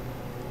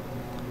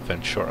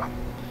Ventura.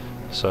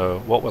 So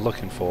what we're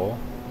looking for,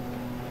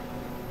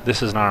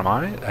 this is an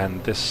RMI,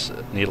 and this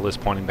needle is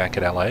pointing back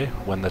at LA.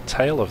 When the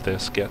tail of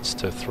this gets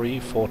to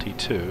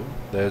 342,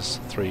 there's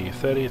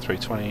 330,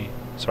 320,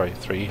 sorry,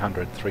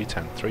 300,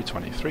 310,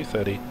 320,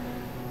 330.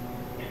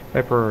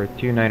 Viper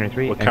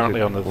 293. We're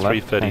currently on the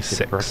left,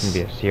 336.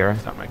 Via Sierra.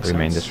 If that makes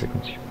Remain sense. this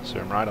frequency.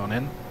 Zoom right on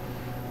in.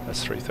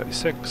 That's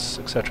 336,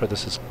 etc.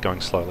 This is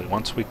going slowly.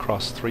 Once we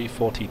cross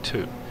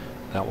 342,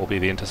 that will be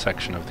the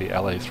intersection of the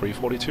LA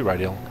 342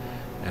 radial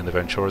and the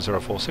Ventura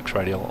 046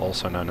 radial,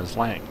 also known as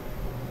Lang.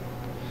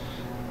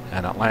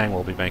 And at Lang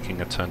we'll be making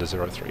a turn to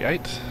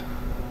 038.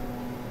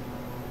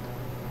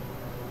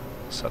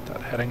 Set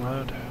that heading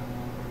mode.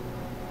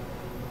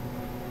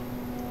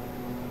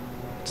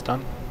 It's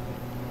done.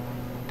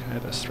 Okay,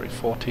 there's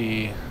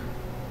 340.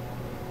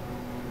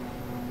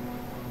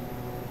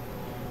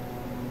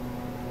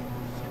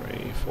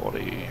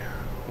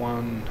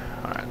 341.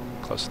 Alright,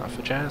 close enough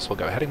for jazz. We'll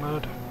go heading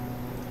mode.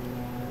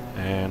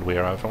 And we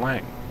are over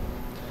Lang.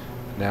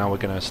 Now we're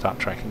going to start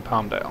tracking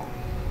Palmdale.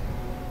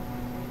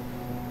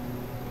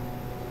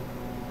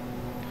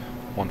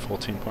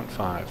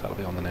 114.5, that'll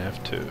be on the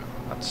nav2.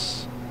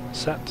 That's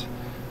set.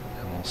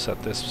 And we'll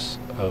set this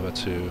over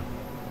to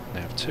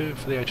nav2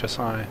 for the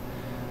HSI.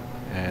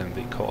 And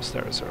the course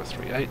there is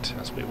 038,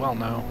 as we well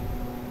know.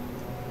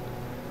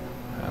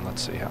 And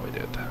let's see how we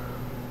did.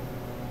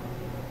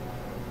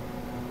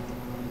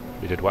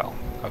 We did well.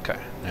 Okay,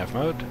 nav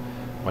mode.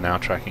 We're now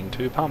tracking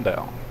to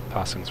Palmdale,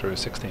 passing through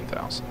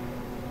 16,000.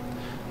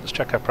 Let's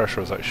check our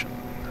pressurization,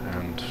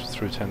 and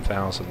through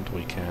 10,000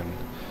 we can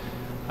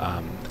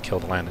kill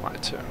the landing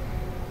light too.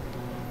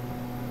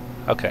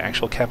 Okay,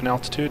 actual cabin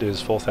altitude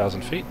is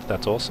 4,000 feet,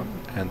 that's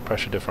awesome, and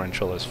pressure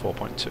differential is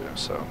 4.2,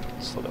 so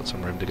still got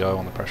some room to go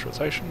on the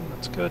pressurization,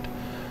 that's good.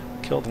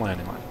 Kill the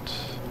landing light.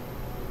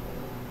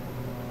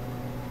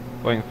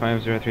 Boeing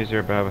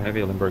 5030 Bravo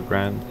Heavy, Limburg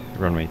Grand,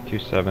 runway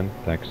 27,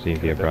 taxi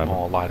via A bit Bravo.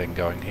 more lighting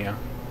going here.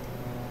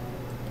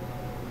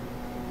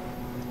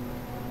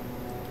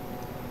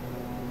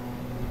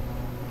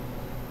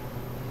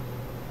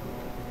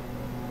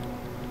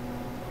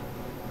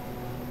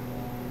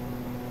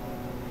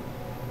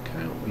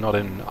 Okay, we're not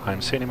in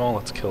IMC anymore,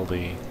 let's kill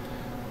the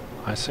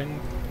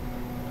icing,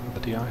 the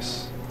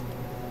de-ice.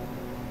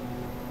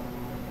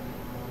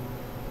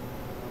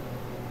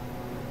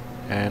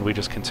 And we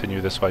just continue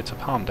this way to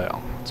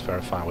Palmdale. Let's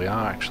verify we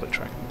are actually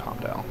tracking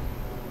Palmdale.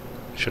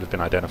 Should have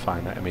been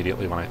identifying that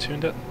immediately when I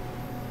tuned it.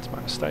 It's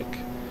my mistake.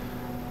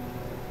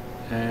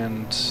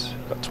 And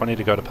got 20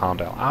 to go to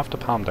Palmdale. After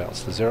Palmdale,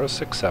 it's the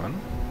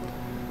 067.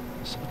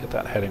 So we'll get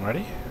that heading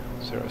ready.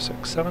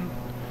 067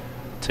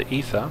 to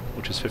Ether,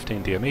 which is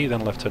 15 DME,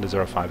 then left turn to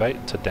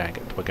 058 to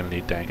Daggett. We're going to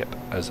need Daggett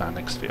as our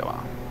next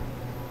VOR.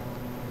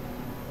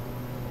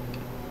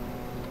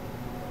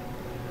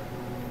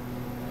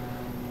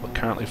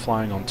 Currently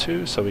flying on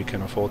 2, so we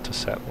can afford to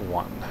set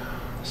 1.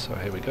 So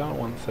here we go,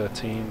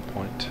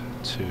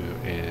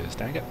 113.2 is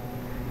Daggett.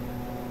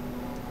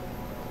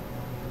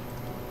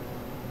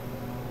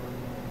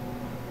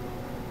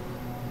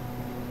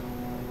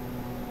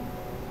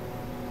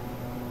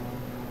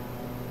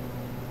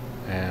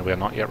 And we are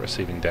not yet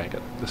receiving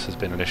Daggett. This has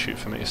been an issue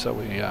for me, so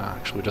we are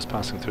actually just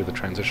passing through the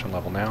transition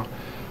level now,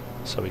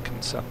 so we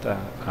can set that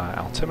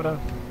altimeter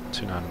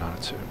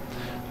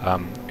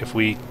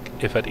 29992.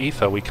 If at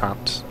Ether we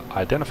can't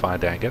identify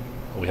Daggett,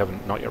 or we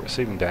haven't not yet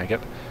receiving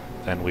Daggett,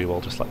 then we will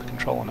just let the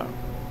controller know.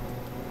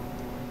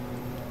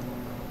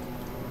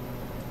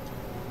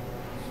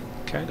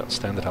 Okay, got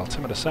standard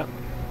altimeter set.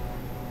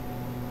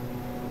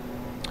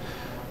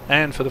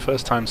 And for the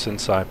first time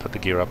since I put the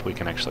gear up, we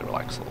can actually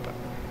relax a little bit.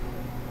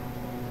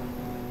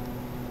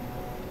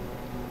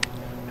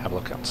 Have a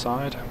look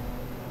outside.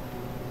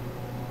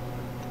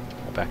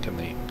 We're back in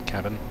the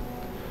cabin.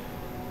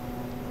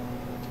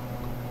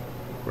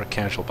 We're a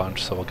casual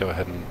bunch, so we'll go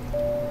ahead and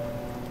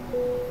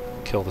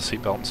kill the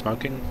seatbelt and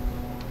smoking.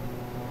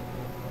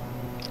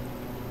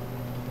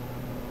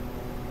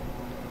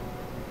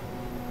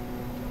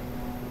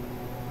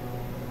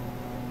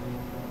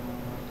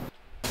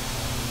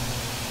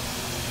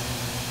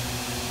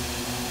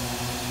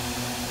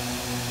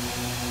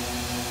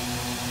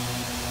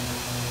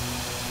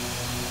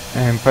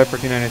 Piper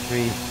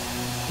 293.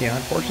 Yeah,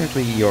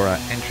 unfortunately your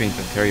entry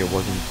into Ontario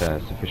wasn't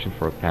sufficient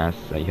for a pass.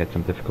 You had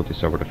some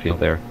difficulties over the field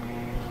there.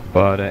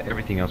 But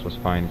everything else was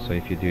fine, so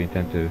if you do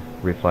intend to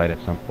refly it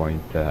at some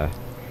point,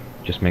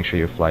 just make sure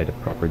you fly the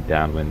proper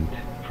downwind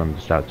from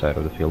the south side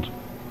of the field.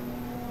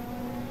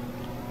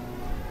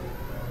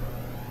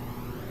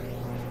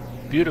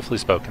 Beautifully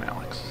spoken,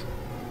 Alex.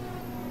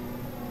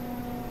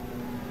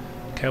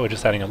 Okay, we're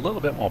just adding a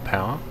little bit more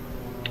power.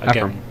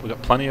 Again, we've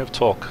got plenty of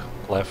torque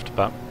left,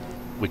 but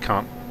we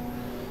can't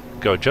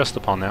go just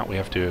upon that. We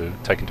have to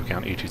take into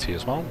account EGT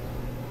as well.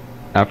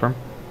 Affirm.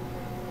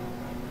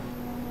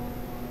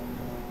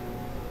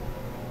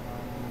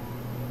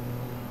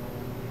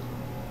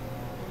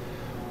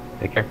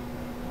 Take care.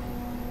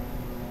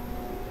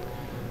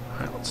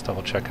 Alright, let's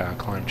double check our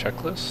climb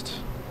checklist.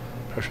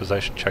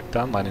 Pressurization check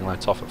done, landing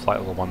lights off at flight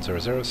level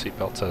 100,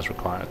 seatbelts as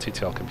required,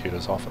 TTL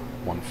computers off at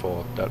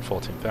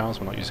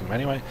 14,000, we're not using them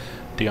anyway.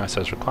 De-ice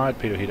as required,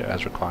 pitot heater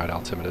as required,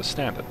 altimeter as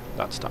standard.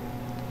 That's done.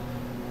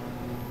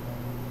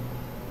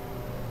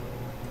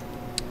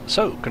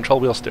 So, control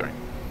wheel steering.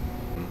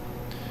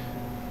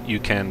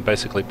 You can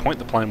basically point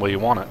the plane where you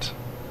want it.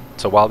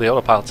 So while the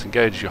autopilot's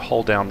engaged, you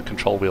hold down the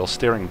control wheel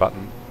steering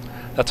button.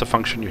 That's a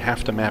function you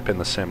have to map in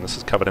the sim. This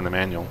is covered in the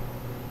manual.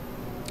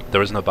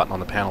 There is no button on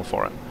the panel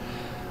for it.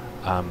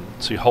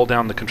 So you hold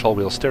down the control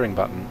wheel steering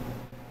button,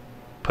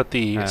 set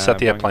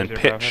the airplane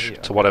pitch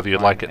to whatever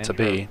you'd like it to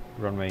be,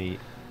 runway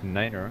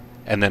 9er,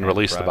 and then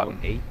release the button.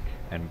 8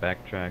 and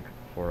backtrack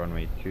for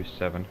runway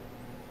 27.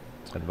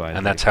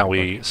 And that's how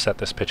we set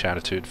this pitch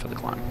attitude for the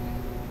climb.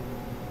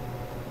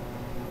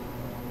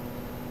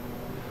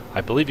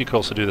 I believe you could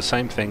also do the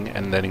same thing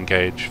and then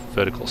engage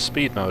vertical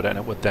speed mode, and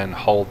it would then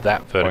hold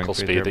that vertical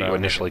speed that you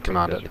initially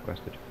commanded.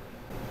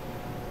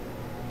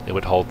 It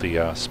would hold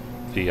the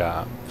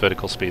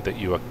vertical speed that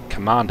you were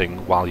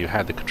commanding while you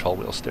had the control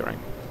wheel steering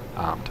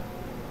armed.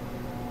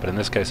 But in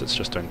this case it's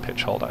just doing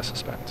pitch hold, I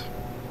suspect.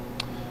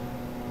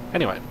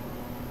 Anyway,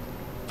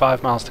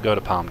 5 miles to go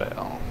to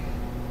Palmdale.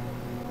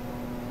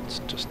 Let's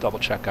just double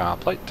check our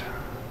plate.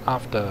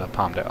 After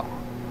Palmdale,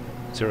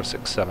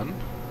 067.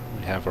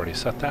 We have already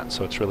set that,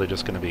 so it's really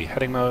just going to be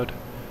heading mode.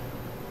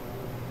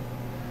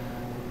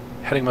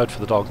 Heading mode for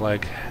the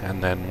dogleg,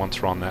 and then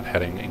once we're on that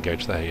heading,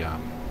 engage the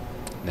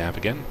nav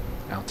again,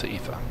 out to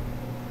ether.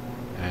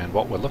 And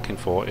what we're looking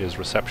for is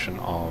reception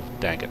of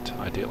Daggett,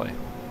 ideally.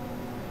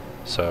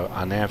 So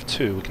our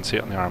nav2, we can see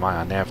it on the RMI,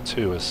 our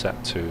nav2 is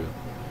set to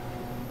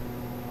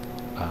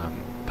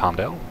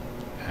Palmdale,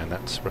 and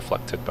that's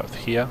reflected both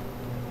here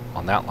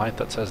on that light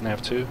that says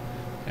nav2,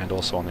 and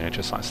also on the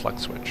HSI select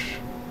switch,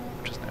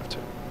 which is nav2.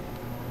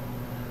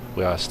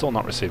 We are still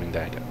not receiving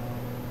Daggett.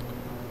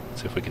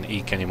 Let's see if we can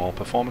eke any more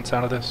performance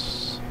out of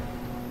this.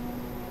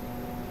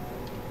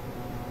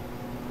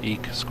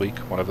 Eke, squeak,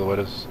 whatever the word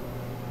is.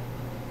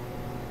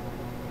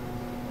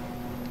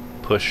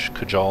 Push,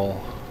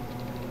 cajole.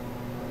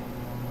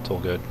 It's all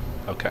good.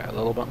 Okay, a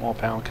little bit more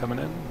power coming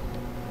in.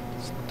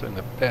 It's not doing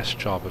the best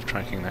job of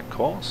tracking that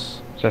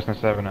course. Cessna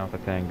 7 Alpha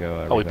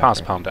Tango. Oh, we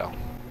passed Palmdale.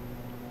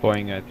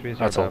 Boeing 30.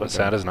 That's a little bit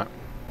sad, isn't it?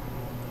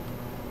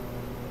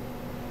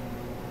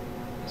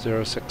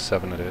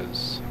 067 it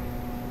is.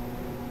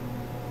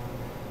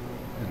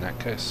 In that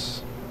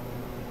case.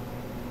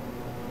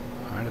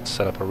 Alright, let's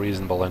set up a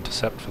reasonable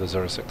intercept for the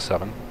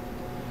 067.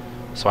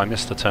 So I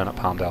missed the turn at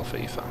Palmdale for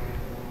ether.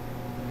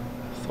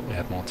 Thought we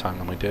had more time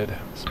than we did.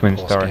 Twin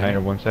Star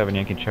 917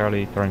 Yankee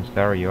Charlie, Torrance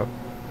Tower, you up?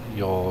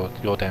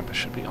 Your damper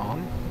should be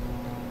on.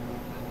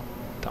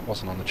 That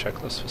wasn't on the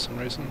checklist for some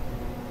reason.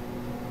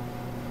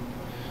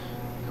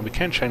 And we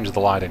can change the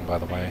lighting, by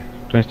the way.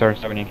 Twin Star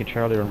 7 Yankee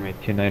Charlie, runway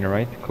 29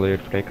 right,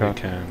 cleared for takeoff.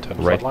 We can turn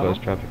the right floodlight close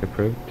on. traffic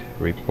approved.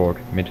 Report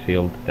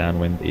midfield,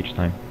 downwind each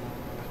time.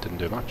 That didn't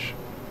do much.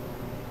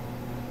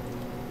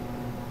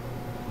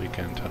 We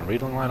can turn a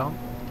reading light on.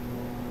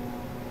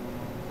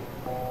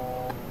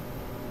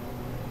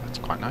 That's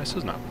quite nice,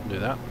 isn't it? We'll do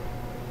that.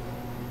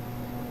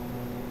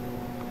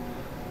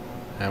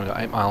 And we've got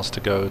 8 miles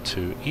to go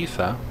to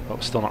ether, but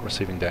we're still not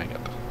receiving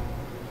Daggett.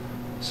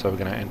 So we're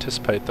going to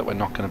anticipate that we're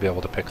not going to be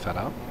able to pick that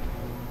up.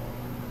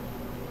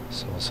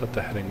 So we'll set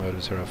the heading mode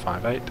to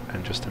 058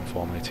 and just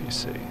inform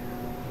ATC.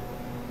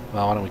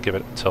 Well, why don't we give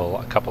it till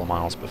a couple of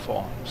miles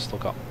before? We've still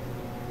got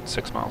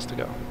 6 miles to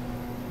go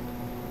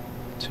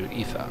to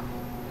ether.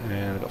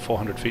 And we've got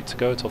 400 feet to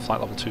go till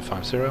flight level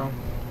 250.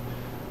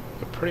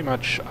 We're pretty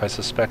much, I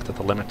suspect, at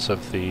the limits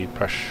of the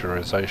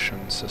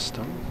pressurization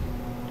system.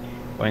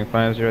 Boeing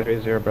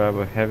 5030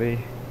 Bravo Heavy,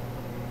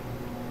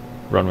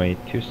 runway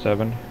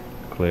 27,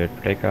 cleared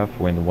for takeoff,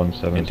 wind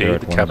 170.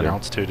 Indeed, the cabin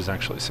altitude is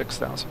actually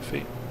 6,000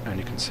 feet. And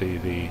you can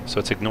see so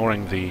it's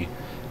ignoring the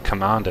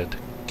commanded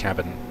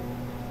cabin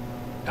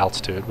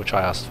altitude, which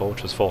I asked for,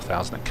 which was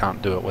 4,000. It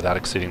can't do it without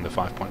exceeding the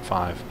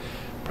 5.5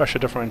 pressure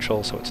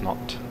differential, so it's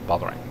not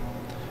bothering.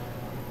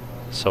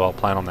 So I'll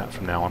plan on that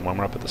from now on. When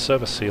we're up at the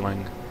service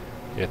ceiling,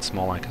 it's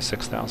more like a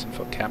 6,000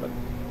 foot cabin.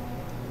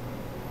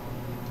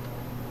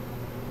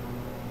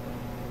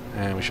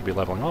 And we should be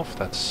leveling off.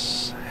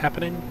 That's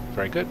happening.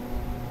 Very good.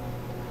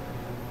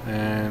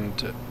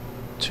 And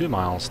 2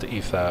 miles to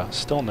ether,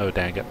 still no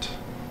Daggett,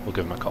 we'll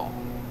give him a call.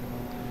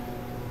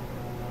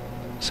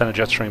 Center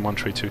Jetstream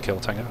 132 Kilo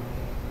Tango.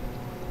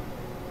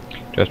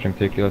 Jetstream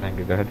 2 Kilo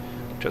Tango, go ahead.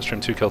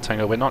 Jetstream 2 Kilo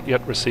Tango, we're not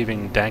yet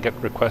receiving Daggett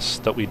requests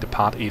that we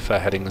depart ether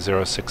heading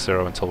 060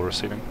 until we're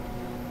receiving.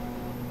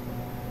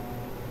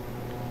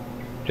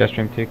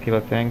 Jetstream 2 Kilo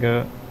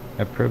Tango,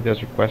 approved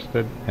as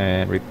requested,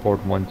 and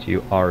report once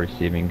you are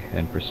receiving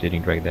and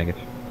proceeding direct Daggett.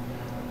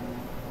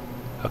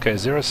 Okay,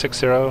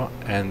 060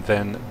 and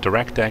then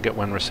direct Daggett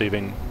when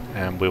receiving,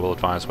 and we will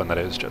advise when that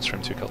is,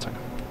 Jetstream 2 Kilo Tango.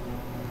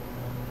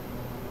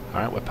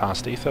 Alright, we're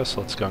past ether,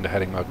 so let's go into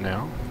heading mode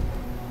now.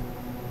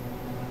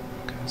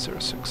 Okay,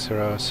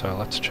 060, so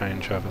let's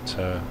change over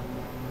to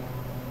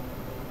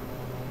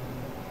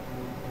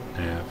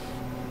nav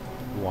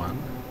 1,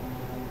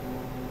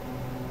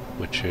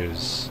 which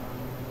is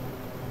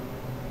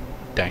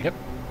Daggett.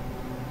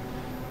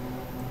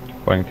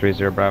 Boeing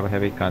 30 Bravo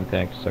Heavy,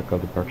 contact circle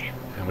departure.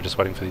 And we're just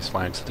waiting for these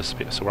flags to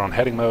disappear. So we're on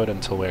heading mode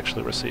until we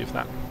actually receive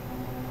that.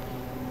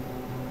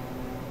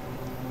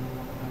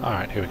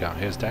 Alright, here we go.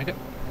 Here's Daggett.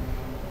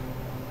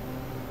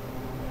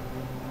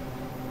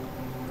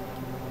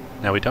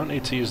 Now we don't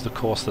need to use the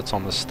course that's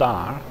on the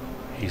star.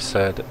 He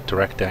said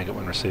direct Daggett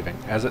when receiving.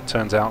 As it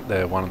turns out,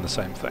 they're one and the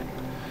same thing.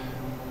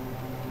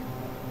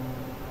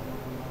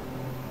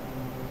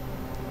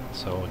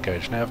 So we'll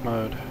engage nav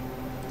mode,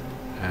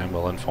 and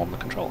we'll inform the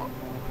controller.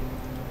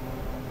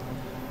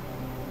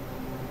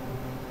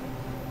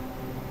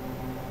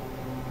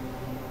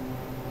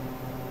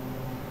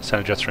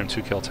 Center Jetstream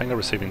 2 Kilo Tango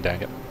receiving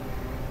Daggett.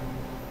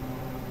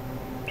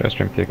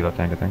 Jetstream 2 Kilo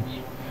Tango, thanks.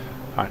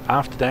 Alright,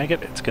 after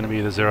Daggett, it's going to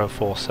be the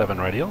 047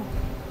 radial.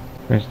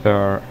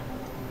 Mr.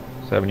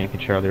 7 Yankee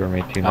Charlie,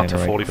 runway 29 Up to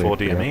right, 44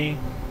 clear, DME,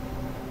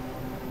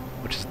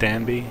 which is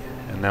Danby,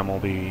 and then we'll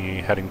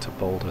be heading to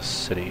Boulder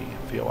City,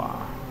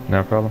 VOR.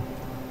 No problem.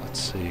 Let's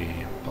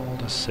see,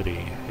 Boulder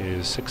City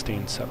is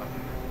 16.7.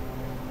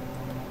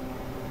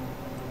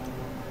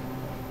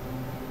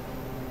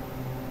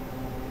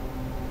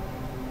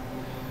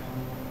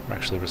 We're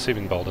actually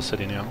receiving Boulder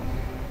City now.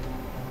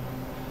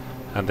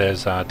 And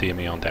there's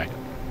DME on Daggett.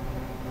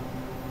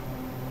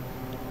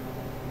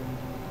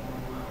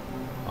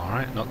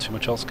 Alright, not too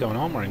much else going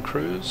on, we're in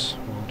cruise.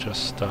 We'll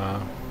just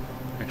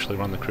actually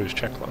run the cruise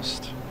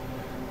checklist.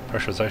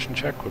 Pressurization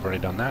check, we've already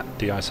done that.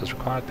 De-ice is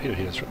required, pitot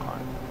heat is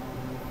required.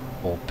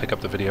 We'll pick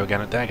up the video again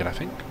at Daggett, I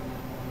think.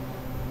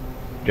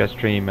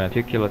 Jetstream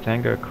 2 Kilo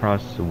Tango,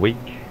 cross weak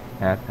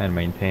at and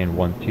maintain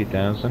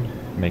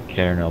 12000. Make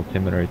care and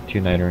altimeter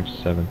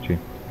 2972.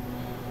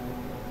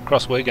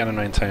 Cross wig and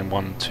maintain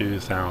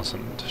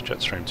 12000.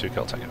 Jetstream 2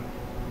 Kilo Tango.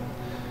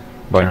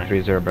 Boeing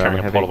 30 Bravo carrying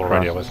a Heavy, portable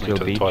radio cross with me Seal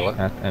to the Beach toilet.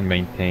 at and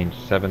maintain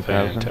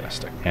 7000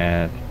 Fantastic.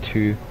 at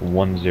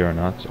 210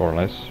 knots or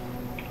less.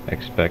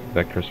 Expect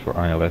vectors for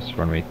ILS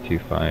runway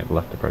 25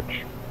 left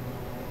approach.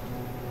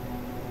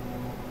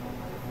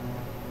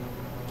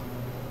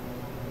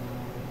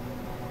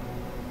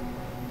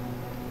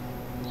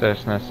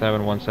 Cessna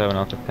 717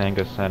 Alpha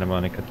Tango Santa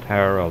Monica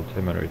Tower,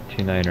 altimeter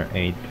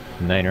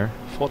 2989er.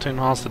 14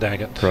 miles to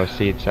Daggett.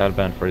 Proceed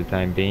southbound for the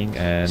time being,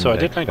 and So I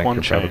did make expect one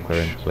your travel change.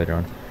 clearance later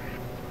on.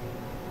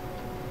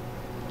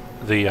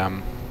 The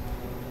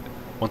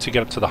once you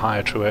get up to the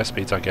higher true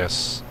airspeeds, I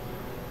guess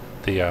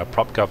the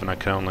prop governor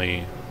can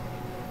only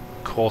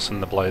coarsen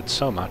the blade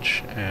so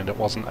much, and it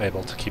wasn't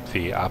able to keep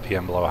the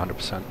RPM below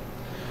 100%.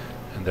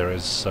 And there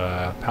is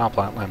power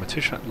plant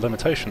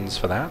limitations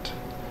for that,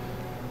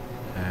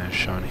 as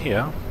shown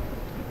here.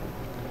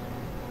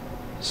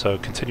 So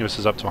continuous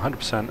is up to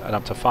 100% and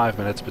up to 5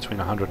 minutes between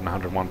 100 and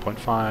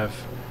 101.5,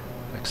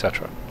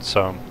 etc.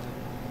 So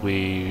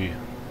we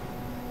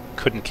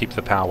couldn't keep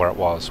the power where it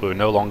was. We were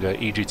no longer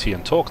EGT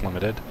and torque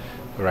limited,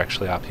 we were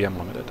actually RPM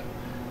limited.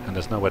 And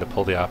there's no way to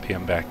pull the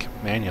RPM back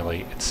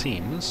manually, it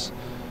seems.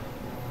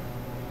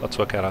 Let's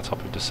work out our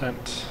top of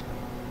descent.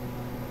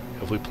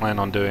 If we plan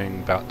on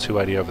doing about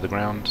 280 over the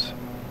ground,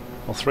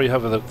 well,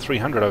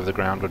 300 over the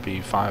ground would be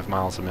 5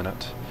 miles a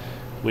minute.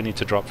 We need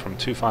to drop from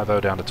 250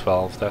 down to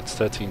 12, that's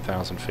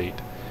 13,000 feet.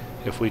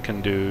 If we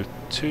can do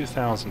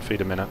 2,000 feet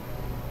a minute,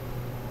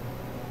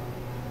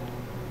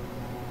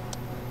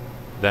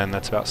 then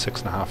that's about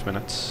 6.5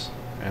 minutes.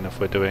 And if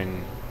we're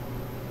doing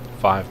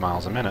 5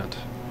 miles a minute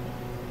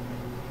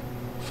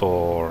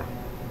for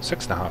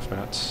 6.5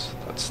 minutes,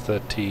 that's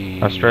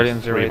 33 Australian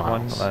 081,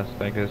 miles. Las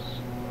Vegas,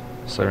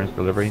 clearance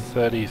delivery.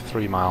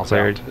 33 miles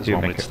Cleared out is to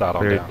when we'd start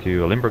on cleared down.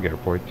 to Limburg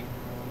Airport.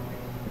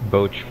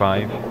 Boach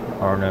 5,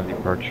 RNAV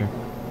departure.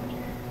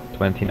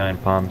 29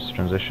 Palms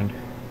transition.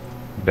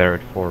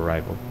 Barrett 4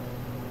 arrival.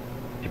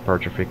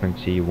 Departure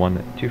frequency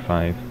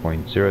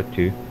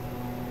 125.02.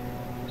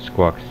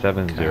 Squawk After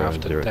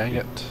 7002.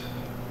 Daggett.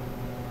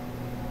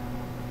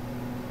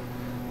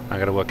 I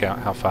gotta work out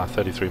how far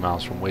 33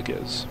 miles from Wig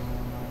is.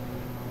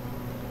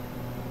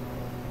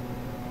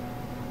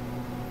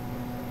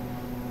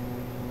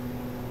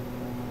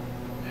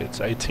 It's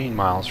 18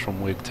 miles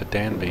from Wig to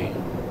Danby,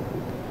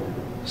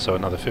 so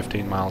another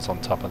 15 miles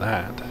on top of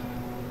that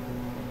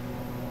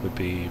would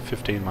be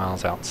 15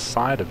 miles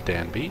outside of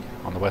Danby,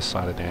 on the west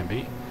side of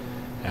Danby,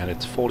 and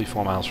it's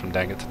 44 miles from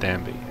Daggett to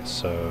Danby,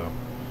 so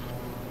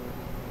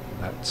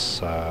that's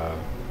about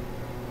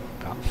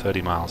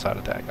 30 miles out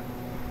of Daggett.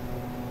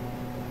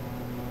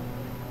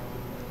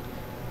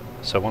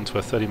 So once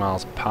we're 30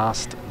 miles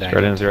past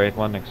Daggett, Australian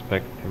 081,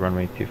 expect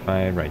runway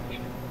 25 right.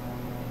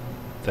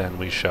 then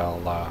we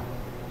shall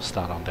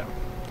start on down.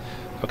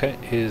 Okay,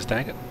 here's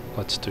Daggett.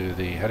 Let's do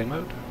the heading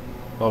mode.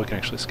 Well, we can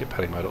actually skip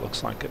heading mode, it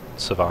looks like it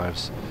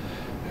survives.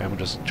 And we'll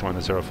just join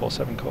the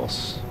 047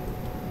 course.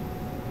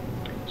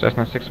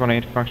 Cessna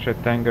 618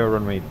 Foxtrot Tango,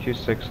 runway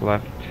 26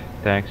 left,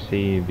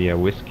 taxi via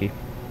Whiskey.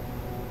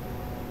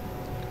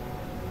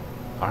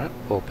 Alright,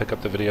 we'll pick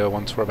up the video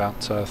once we're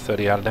about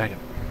 30 out of Daggett.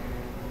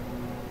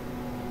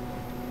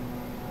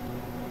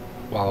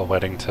 While we're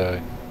waiting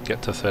to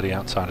get to 30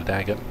 outside of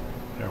Daggett,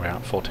 we're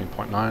around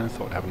 14.9,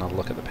 thought we'd have another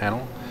look at the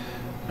panel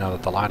now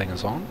that the lighting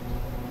is on.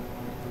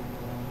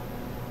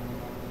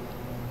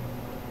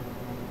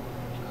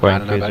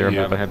 Boeing 30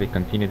 Bravo Heavy,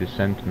 continue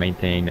descent,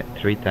 maintain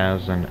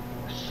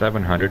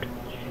 3,700,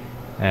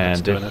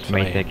 and this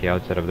may take you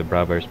outside of the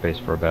Bravo airspace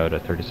for about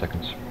 30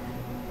 seconds.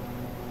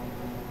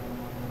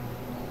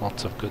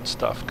 Lots of good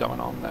stuff going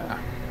on there.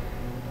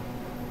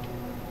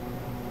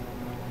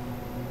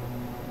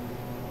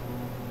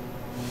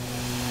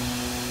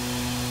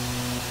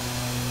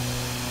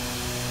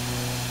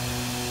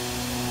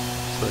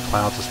 So the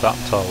clouds are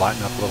starting to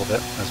lighten up a little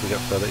bit as we get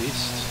further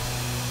east.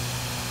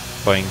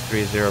 Boeing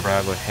 30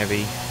 Bravo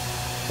Heavy,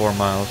 4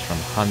 miles from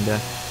Honda,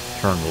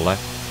 turn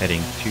left,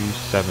 heading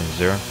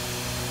 270,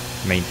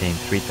 maintain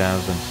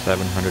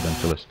 3,700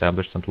 until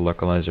established until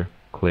localizer,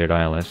 cleared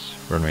ILS,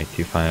 runway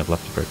 25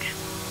 left approach.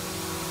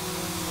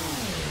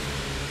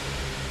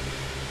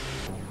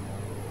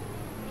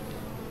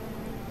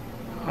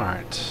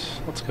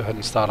 Alright, let's go ahead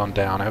and start on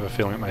down. I have a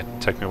feeling it may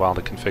take me a while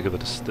to configure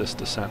this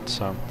descent,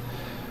 so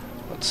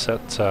let's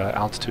set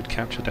altitude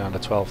capture down to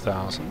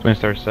 12,000. Twin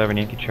Star 7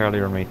 Yankee Charlie,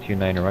 runway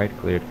 29 right,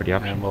 cleared for the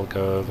option. And we'll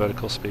go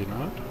vertical speed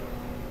mode.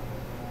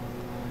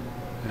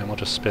 And we'll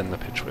just spin the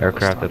pitch wheel.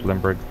 Aircraft at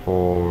Limburg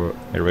for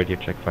a radio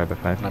check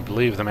 5x5. And I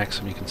believe the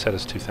maximum you can set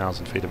is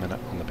 2,000 feet a minute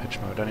on the pitch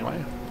mode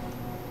anyway.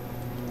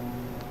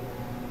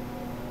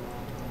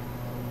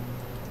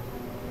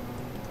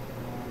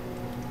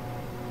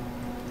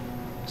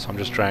 So I'm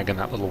just dragging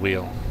that little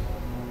wheel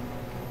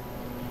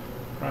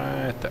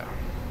right there.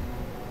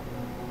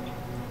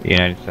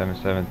 United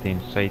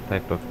 717, say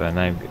type of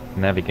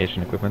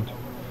navigation equipment.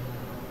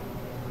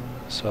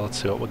 So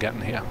let's see what we're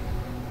getting here.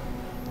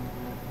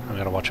 I'm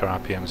going to watch our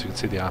RPMs. You can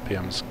see the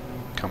RPMs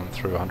coming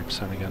through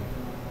 100% again.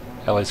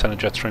 LA Center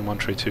Jetstream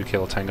 132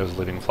 Kilo Tango is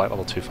leaving flight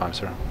level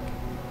 250.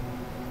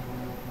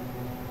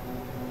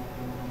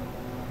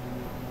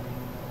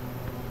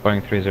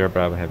 Boeing 30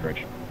 Bravo Heavy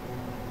Bridge.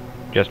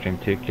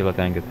 Jetstream 2 Kilo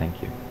Tango, thank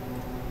you.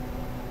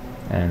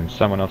 And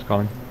someone else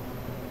calling?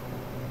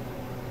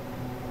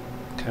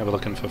 Okay, we're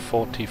looking for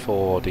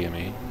 44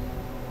 DME.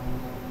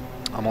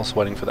 I'm also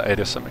waiting for the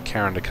ATIS at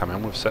McCarran to come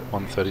in. We've set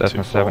 132.4.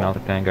 Cessna 7 Alpha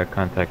Tango,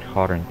 contact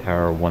Hawthorne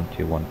Tower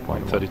 121.1.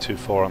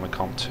 132.4 on the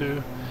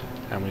COM2,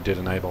 and we did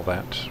enable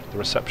that, the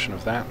reception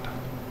of that.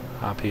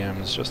 RPM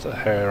is just a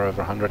hair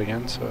over 100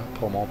 again, so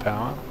pull more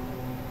power.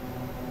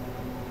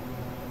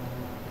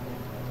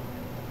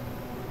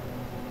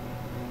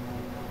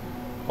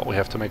 What we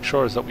have to make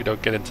sure is that we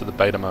don't get into the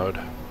beta mode.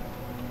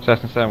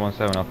 Cessna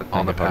 717 Alpha Tango,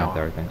 on the Hawthorne power.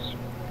 Tower, thanks.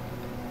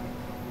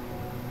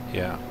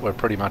 Yeah, we're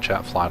pretty much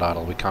at flight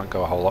idle. We can't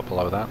go a whole lot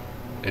below that.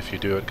 If you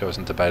do, it goes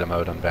into beta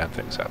mode and bad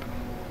things happen.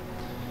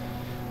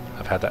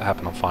 I've had that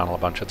happen on final a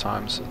bunch of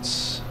times.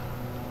 It's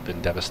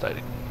been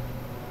devastating.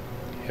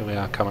 Here we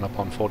are coming up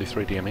on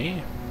 43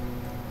 DME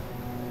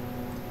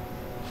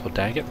for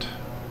Daggett.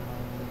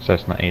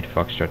 Cessna 8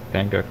 Foxtrot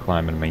Tango,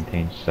 climb and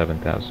maintain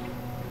 7,000.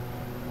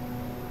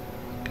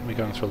 Can be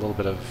going through a little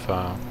bit of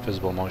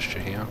visible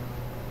moisture here.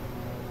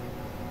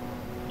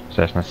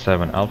 Cessna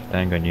 7 Alpha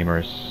Tango,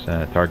 numerous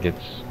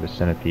targets,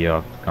 vicinity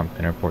of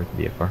Compton Airport,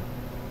 BFR.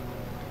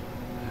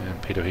 And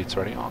pitot heat's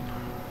already on.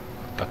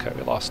 Okay,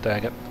 we lost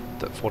Daggett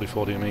at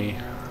 44 DME.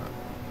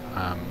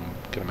 I'm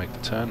going to make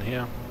the turn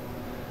here.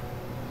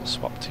 We'll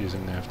swap to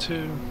using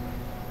nav2.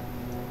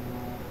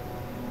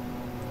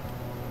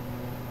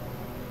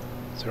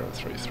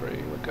 033,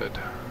 we're good.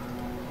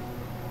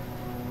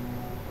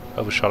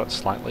 Overshot it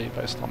slightly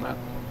based on that.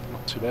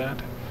 Not too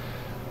bad.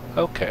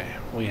 Okay,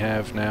 we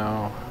have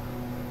now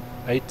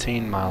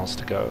 18 miles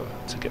to go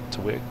to get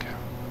to Wig.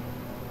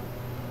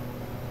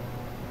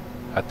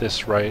 At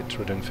this rate,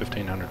 we're doing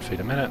 1,500 feet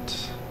a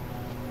minute.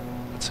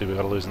 Let's see, we've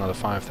got to lose another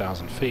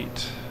 5,000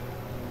 feet.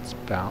 It's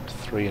about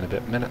 3 and a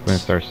bit minutes. Twin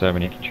Star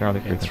 7 Yankee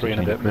Charlie. In 3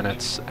 and a bit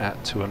minutes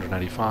at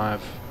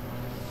 285.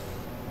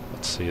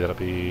 Let's see, that'll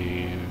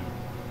be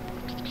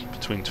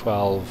between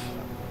 12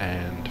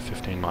 and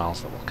 15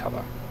 miles that we'll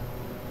cover.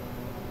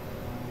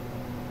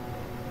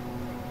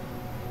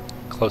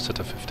 Closer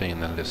to 15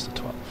 than it is to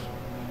 12.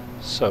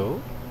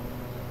 So,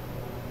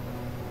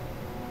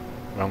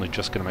 we're only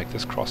just going to make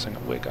this crossing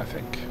at Wig, I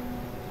think.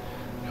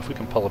 If we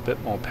can pull a bit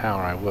more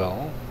power, I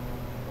will.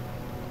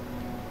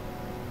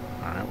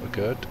 Alright, we're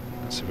good.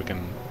 Let's see if we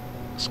can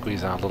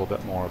Squeeze out a little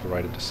bit more of a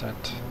rate of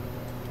descent.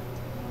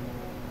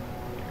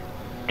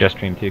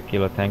 Jetstream 2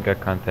 Kilo Tango,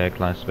 contact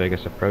Las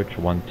Vegas approach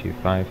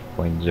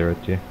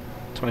 125.02.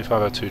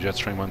 2502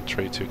 Jetstream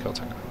 132 Kilo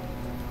Tango.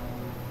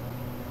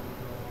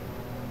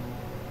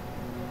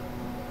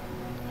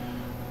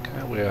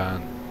 Okay, we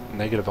are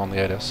negative on the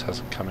ATIS,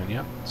 hasn't come in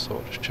yet, so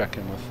we'll just check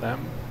in with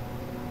them.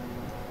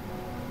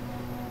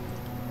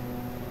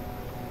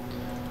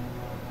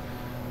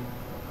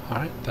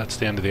 Alright, that's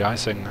the end of the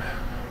icing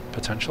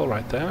potential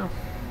right there.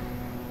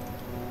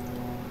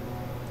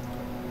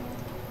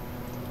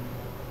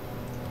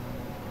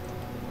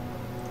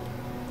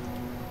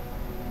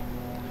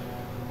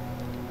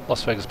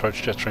 Las Vegas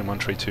approach Jetstream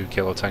 132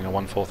 Kilo Tango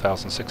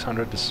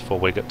 14600. This is for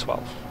wig at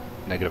 12.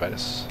 Negative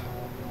ATIS.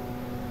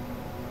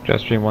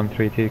 Jetstream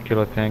 132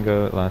 Kilo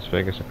Tango, Las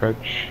Vegas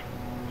approach.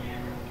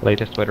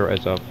 Latest weather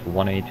as of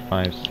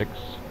 1856.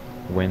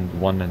 Wind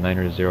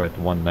 190 at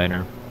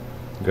 19er.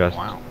 Gust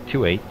Wow.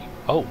 28.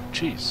 Oh,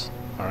 jeez.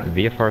 Alright.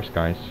 VFR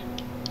skies.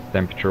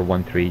 Temperature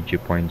 13, dew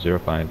point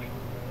 05.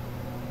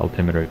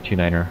 Altimeter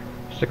 29er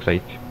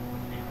 68.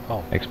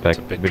 Oh, Expect that's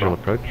a big visual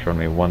drop. approach,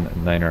 runway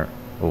 19er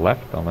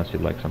left, unless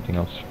you'd like something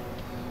else.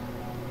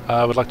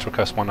 I would like to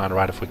request 19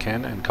 right if we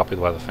can, and copy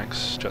the weather.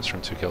 Thanks.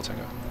 Jetstream 2 Kilo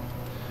Tango.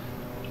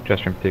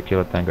 Jetstream 2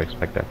 Kilo Tango,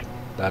 expect that.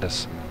 That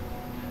is...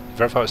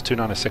 verify it's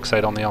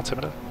 2968 on the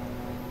altimeter.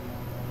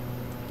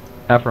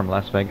 From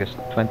Las Vegas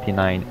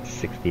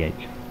 2968.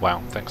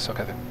 Wow, thanks.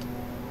 Okay then.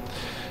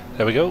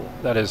 There we go.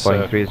 That is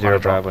Boeing quite a 30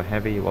 drop. Bravo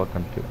Heavy,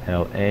 welcome to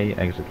LA,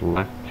 exit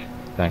left.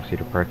 Taxi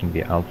departing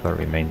via Alpha,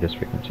 remain this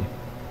frequency.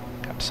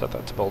 Got to set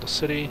that to Boulder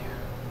City.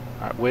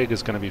 Alright, WIG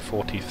is going to be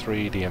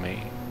 43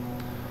 DME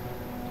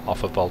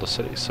off of Boulder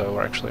City, so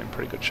we're actually in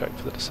pretty good shape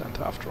for the descent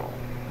after all.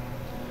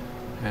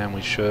 And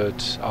we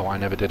should... oh, I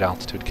never did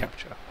altitude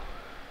capture.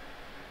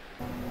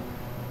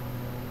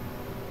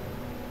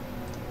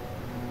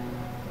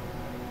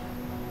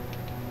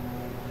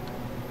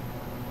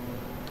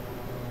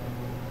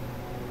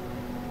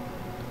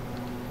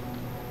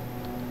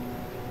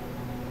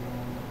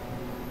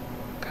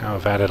 Okay,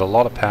 I've added a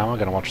lot of power,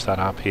 going to watch that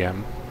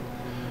RPM,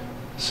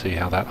 see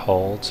how that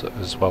holds,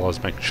 as well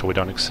as making sure we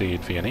don't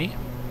exceed VNE.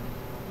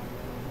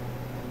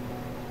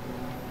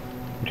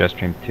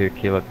 Jetstream 2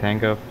 Kilo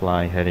Tango,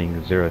 fly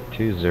heading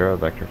 020,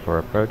 vector 4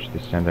 approach,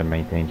 descend and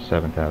maintain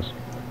 7000.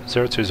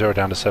 020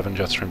 down to 7,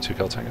 Jetstream 2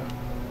 Kilo Tango.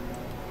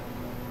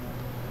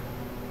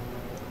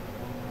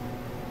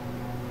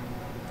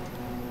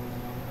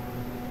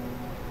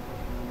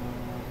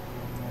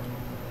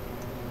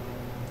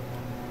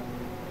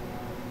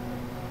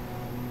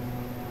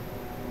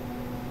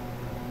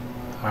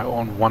 Alright,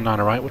 on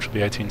 198, which will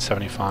be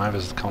 1875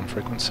 as the comm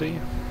frequency.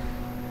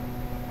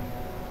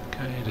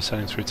 Okay,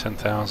 descending through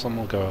 10,000,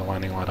 we'll go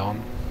landing light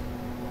on.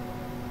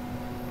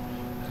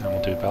 And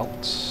we'll do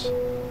belts.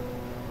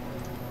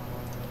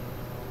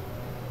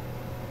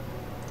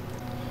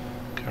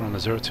 Okay, we're on the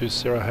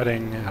 020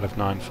 heading out of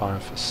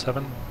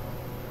 957.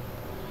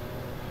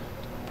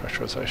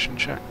 Pressurization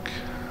check.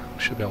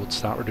 We should be able to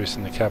start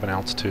reducing the cabin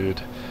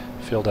altitude,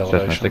 field Cessna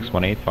elevation.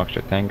 618,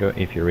 Foxtrot Tango,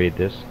 if you read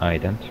this,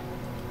 ident.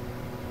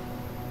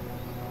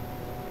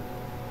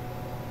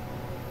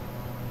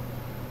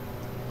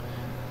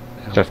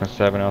 Cessna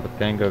 7 Alpha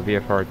Tango,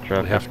 VFR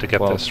traffic, We have to get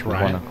 12 this to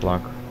right. 1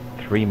 o'clock,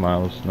 3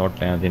 miles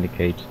northbound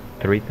indicates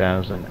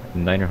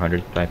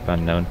 3,900, type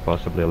unknown,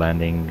 possibly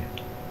landing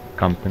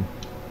Compton.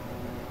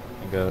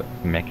 Tango,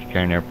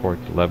 McCarran Airport,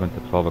 11 to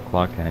 12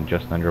 o'clock and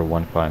just under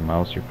 15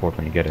 miles, report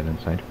when you get it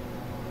inside.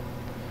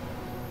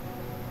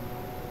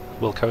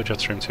 Wilco,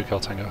 Jetstream 2 Kilo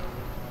Tango.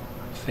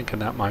 Thinking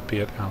that might be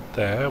it out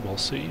there, we'll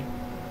see.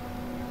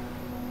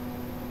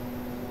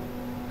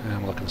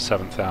 And we're looking for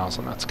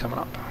 7,000, that's coming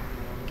up.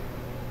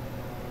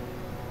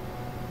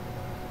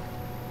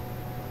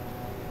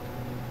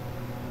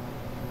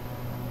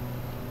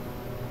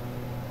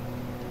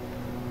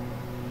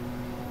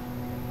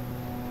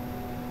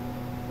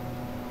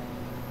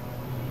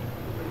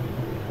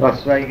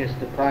 Las Vegas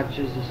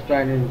departures,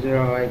 Australian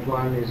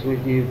 081 is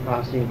with you,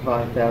 passing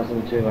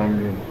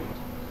 5,200.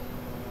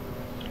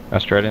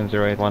 Australian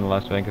 081,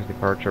 Las Vegas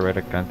departure,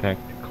 radar contact,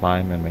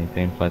 climb and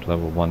maintain flight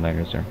level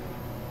 190.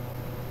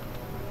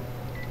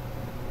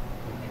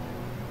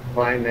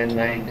 Climb and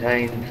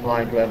maintain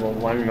flight level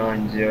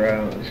 190,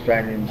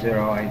 Australian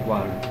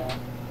 081.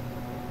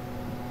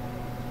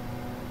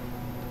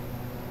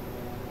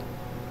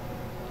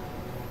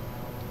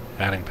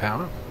 Adding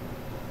power.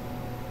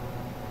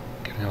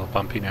 Getting a little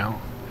bumpy now.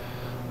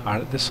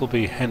 Alright, this will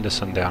be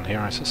Henderson down here,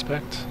 I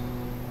suspect.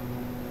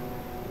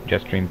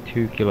 Jetstream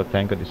 2 Kilo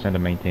Tango, descend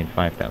and maintain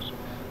 5,000.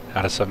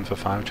 Out of 7 for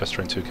 5,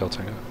 Jetstream 2 Kilo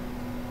Tango.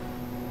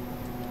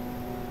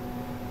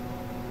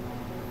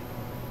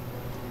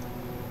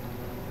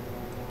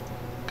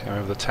 Okay, we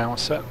have the tower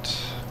set.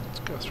 Let's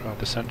go through our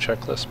descent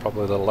checklist.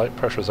 Probably a little late.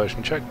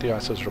 Pressurization check.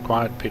 De-ice is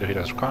required. Pitot heat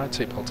is required.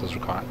 Seatbelt is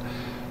required.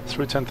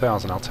 Through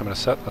 10,000, altimeter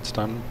set. That's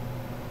done.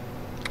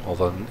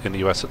 Although in the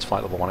US it's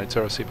flight level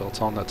 180.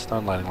 Seatbelts on. That's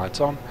done. Landing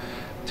lights on.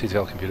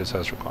 TTL computers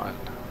as required.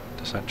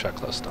 Descent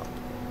checklist done.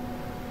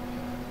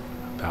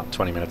 about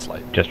 20 minutes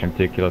late. Jetstream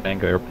 2 Kilo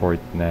Tango Airport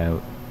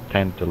now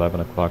 10 to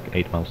 11 o'clock,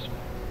 8 miles.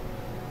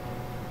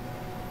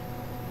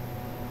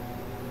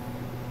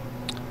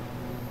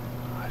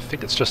 I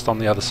think it's just on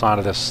the other side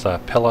of this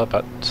pillar,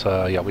 but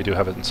yeah, we do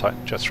have it in sight.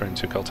 Jetstream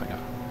 2 Kilo Tango.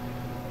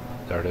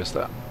 There it is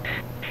there.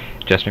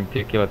 Jetstream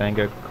 2 Kilo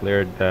Tango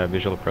cleared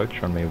visual approach,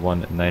 runway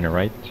 19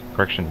 right,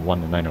 correction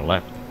 19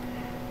 left,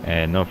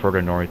 and no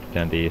further north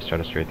than the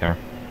stratosphere tower.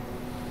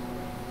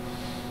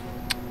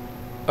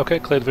 Okay,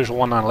 cleared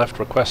visual 19 left,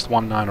 request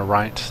 19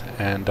 right,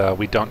 and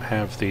we don't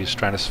have the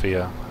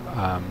stratosphere.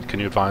 Can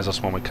you advise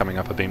us when we're coming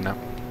up a beam now?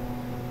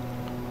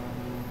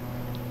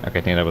 Okay,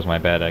 I think that was my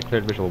bad. I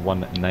cleared visual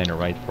 19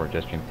 right for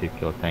Jetstream 2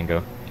 Kilo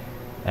Tango,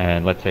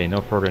 and let's say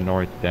no further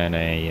north than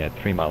a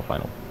 3-mile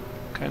final.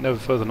 Okay, no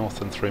further north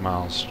than 3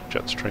 miles.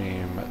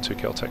 Jetstream 2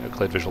 Kilo Tango,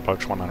 cleared visual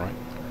approach 19 right.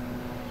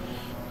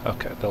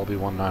 Okay, there'll be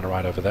 19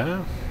 right over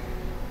there.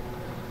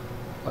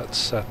 Let's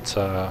set,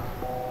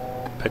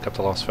 pick up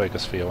the Las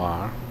Vegas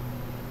VOR.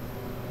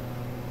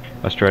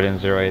 Australian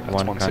 081,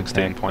 That's contact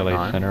 116.9.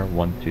 LA Center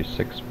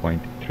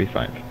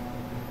 126.35.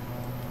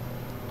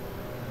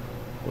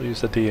 We'll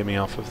use the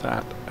DME off of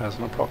that as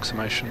an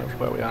approximation of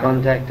where we are.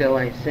 Contact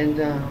LA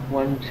Centre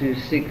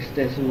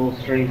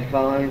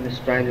 126.35,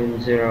 Australian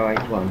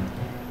 081.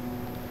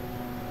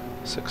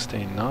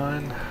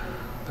 16.9.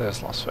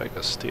 There's Las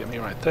Vegas DME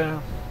right there.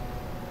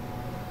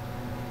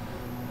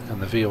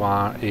 And the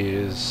VOR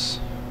is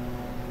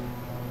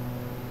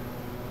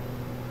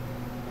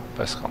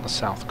basically on the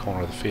south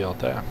corner of the field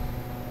there.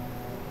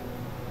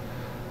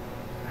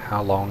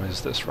 How long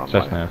is this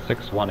runway? Cessna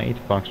 618,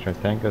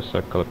 Foxtrot Tango,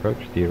 circle approach,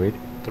 D8.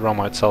 The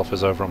runway itself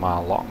is over a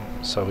mile long,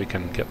 so we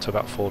can get to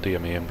about 4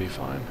 DME and be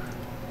fine.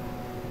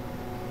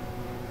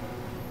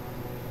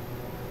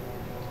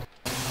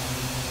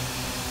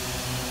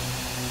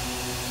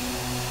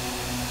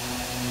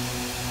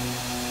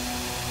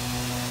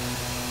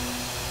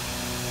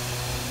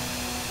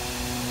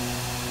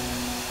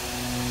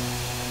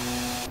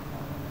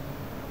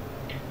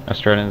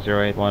 Australian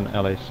 081,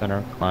 LA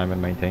Center, climb and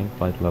maintain,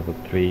 flight level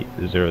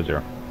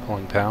 300.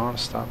 Pulling power,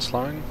 start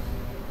slowing.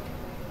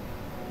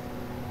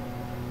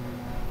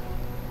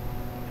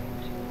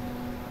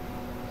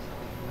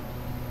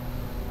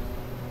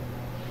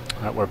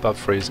 Alright, we're above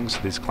freezing,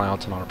 so these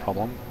clouds are not a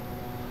problem.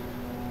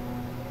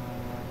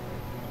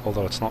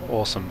 Although it's not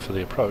awesome for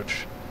the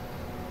approach.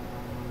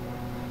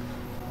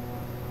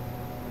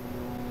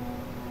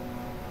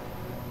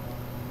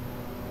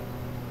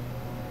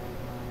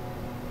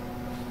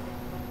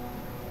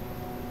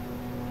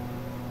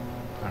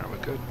 Alright, we're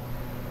good.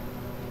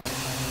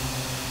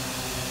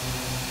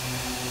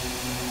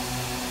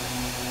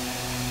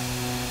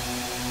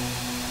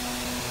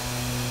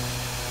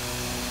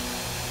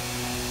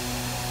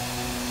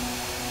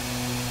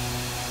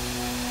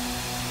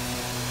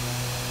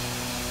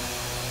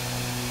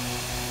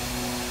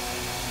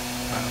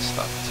 Alright,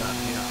 start the turn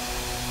here.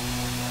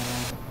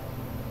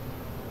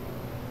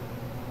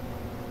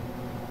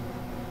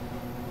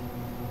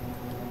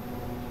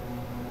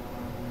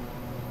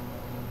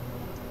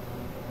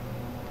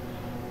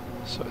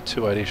 So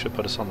 280 should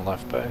put us on the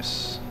left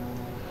base,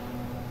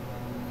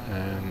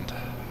 and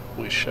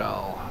we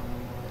shall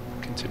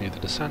continue the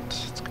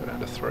descent. Let's go down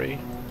to 3.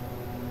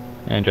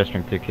 And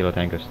Jetstream 2 Kilo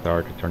Tango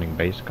start returning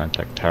base,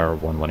 contact tower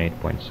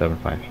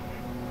 118.75.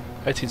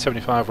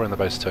 1875, we're in the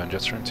base turn,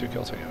 Jetstream 2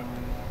 Kilo Tango.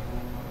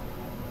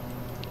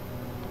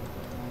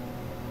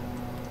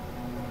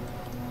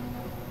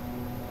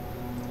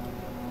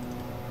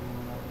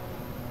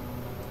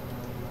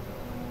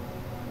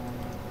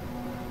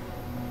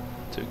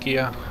 To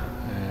gear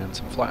and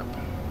some flap.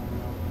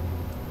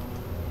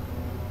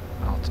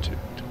 Altitude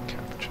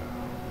capture.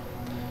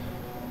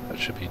 That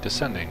should be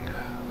descending.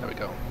 There we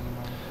go.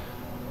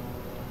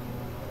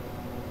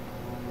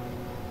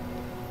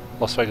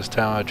 Las Vegas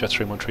Tower,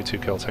 Jetstream 132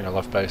 Kilo Tango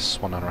left base,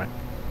 19 right.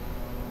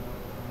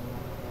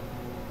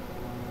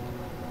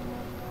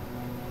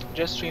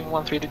 Jetstream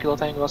 132 Kilo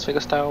Tango Las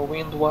Vegas Tower,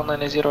 wind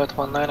 190 at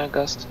 19,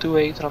 gust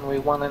 28, runway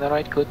 19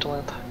 right, clear to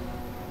land.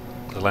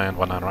 The land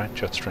 19 right,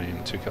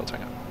 Jetstream 2 Kilo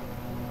Tango.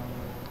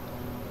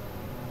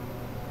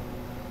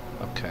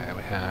 Okay,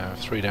 we have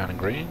 3 down in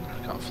green,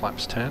 we've got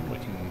flaps 10, we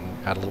can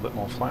add a little bit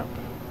more flap.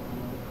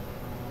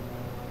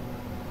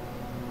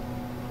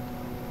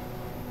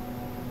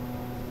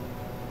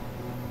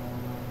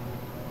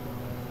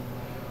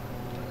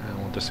 And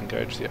we'll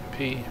disengage the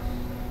FP.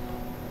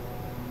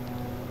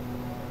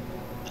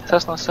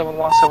 Cessna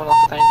 717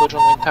 Alpha Tango,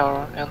 John Wayne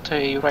Tower,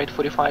 enter right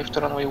 45 to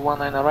runway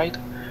 19 right,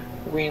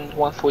 wind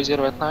 140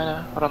 at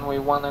 9, runway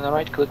 19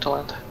 right, clear to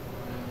land.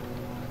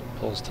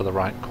 Pulls to the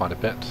right quite a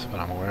bit, but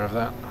I'm aware of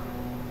that.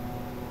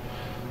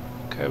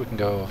 Okay, we can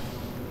go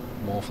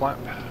more flap.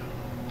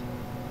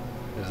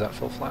 Is that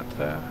full flap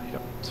there?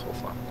 Yep, it's full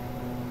flap.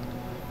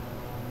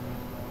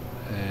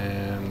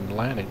 And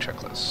landing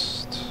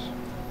checklist.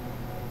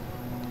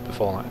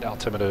 Before that,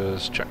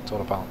 altimeters checked,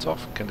 autopilot's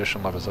off,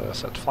 condition levers are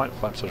set to flight,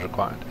 flaps as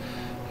required.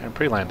 And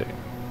pre-landing,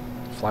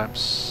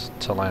 flaps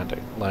to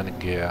landing, landing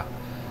gear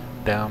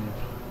down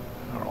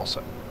are all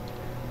set.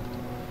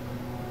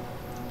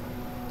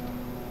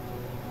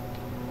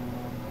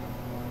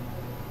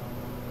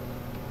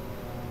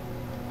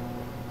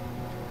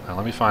 Now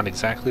let me find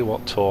exactly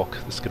what torque,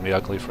 this is going to be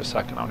ugly for a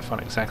second, I want to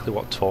find exactly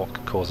what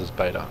torque causes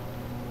beta.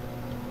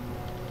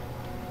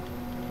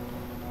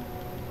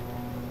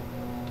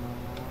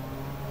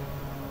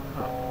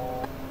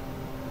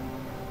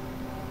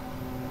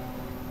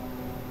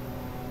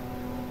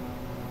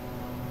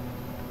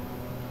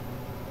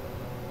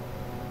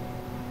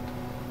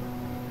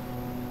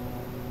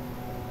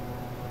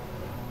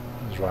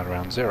 It was right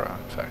around 0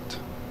 in fact.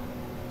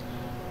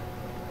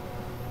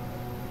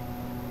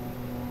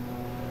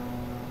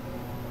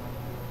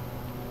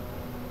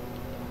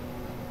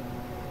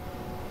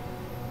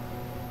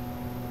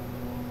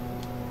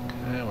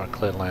 We're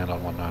clear to land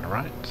on 19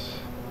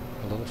 right,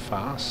 a little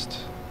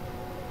fast.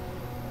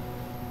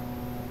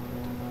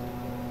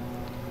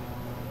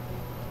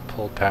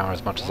 Pulled power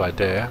as much as I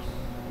dare.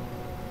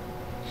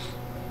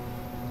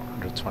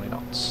 120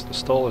 knots. The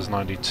stall is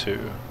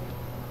 92.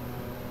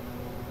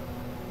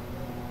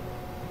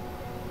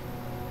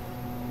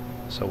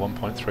 So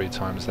 1.3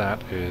 times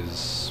that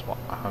is, what,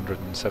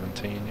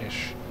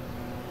 117-ish?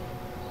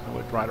 So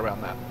we're right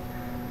around that.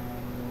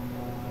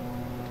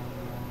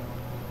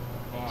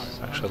 It's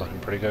actually looking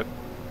pretty good.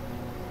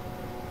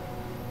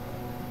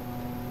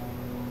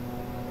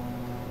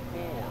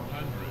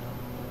 400,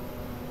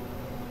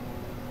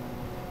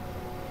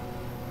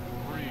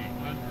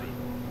 300,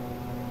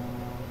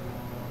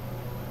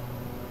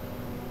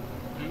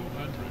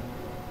 200,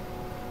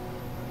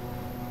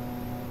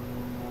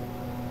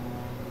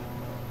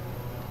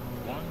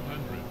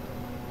 100,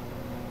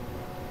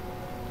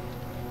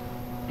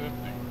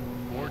 50,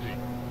 40,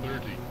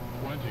 30,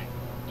 20,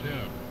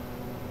 10.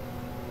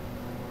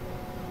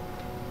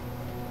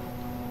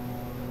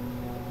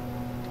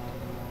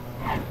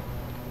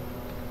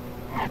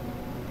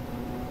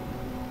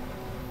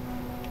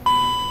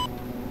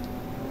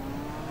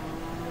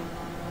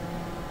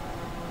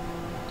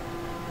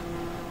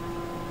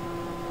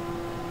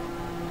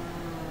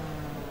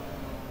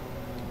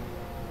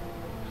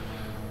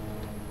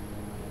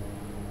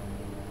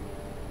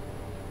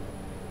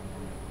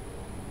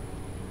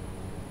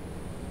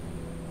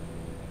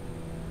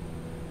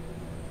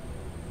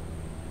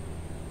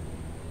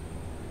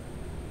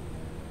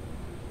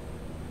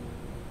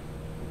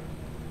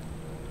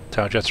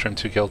 Tower Jetstream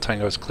 2 Kilo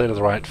Tango is clear to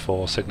the right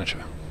for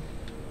signature.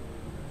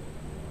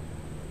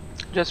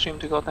 Jetstream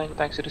to Kilo Tango,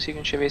 taxi to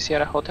signature via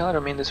Sierra Hotel,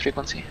 remain this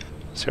frequency.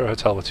 Sierra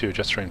Hotel with 2,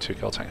 Jetstream 2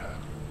 Kilo Tango.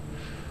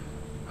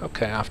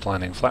 Okay, after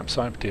landing flap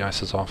side,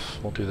 de-ice is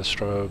off. We'll do the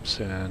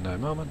strobes in a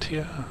moment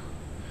here.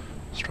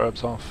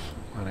 Strobes off,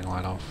 landing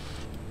light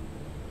off.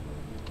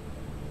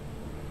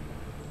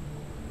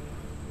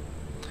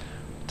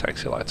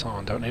 Taxi lights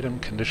on, don't need them.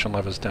 Condition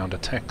levers down to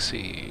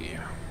taxi.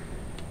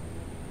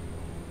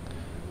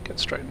 Get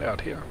straightened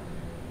out here.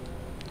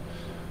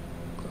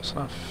 Close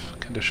enough.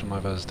 Condition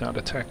levers down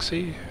to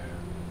taxi.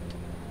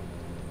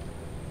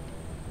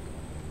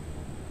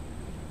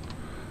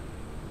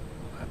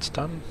 That's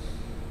done.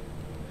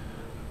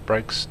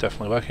 Brakes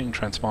definitely working.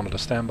 Transponder to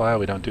standby.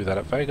 We don't do that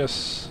at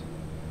Vegas.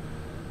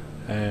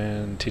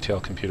 And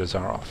TTL computers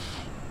are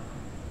off.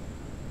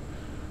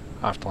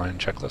 Afterline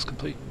checklist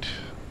complete.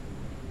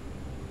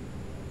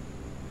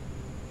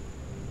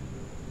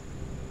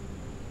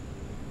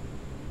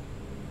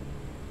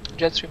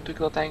 Jetstream to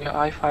Kilo Tango,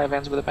 I-5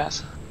 ends with a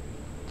pass.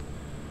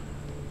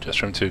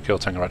 Jetstream 2 Kilo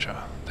Tango, roger.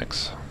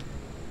 Thanks.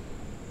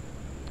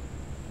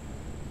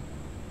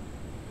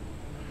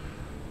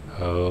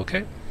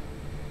 Okay.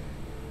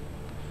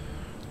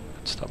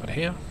 Stop it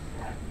here.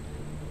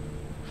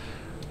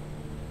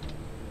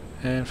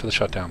 And for the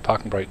shutdown,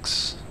 parking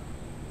brakes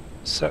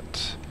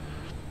set.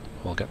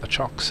 We'll get the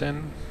chocks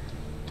in.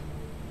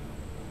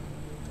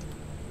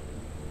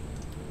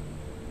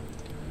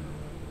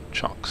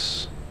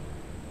 Chocks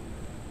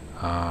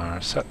are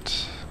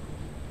set.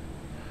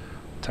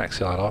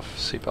 Taxi light off,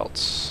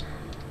 seatbelts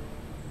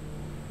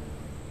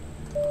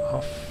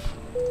off.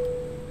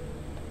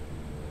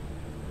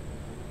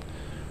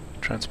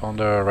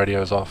 Transponder,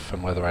 radios off,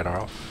 and weather radar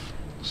off.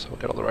 So we'll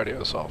get all the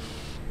radios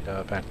off.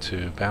 Back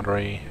to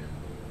boundary.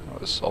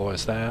 That was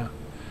always there.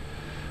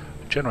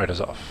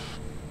 Generators off.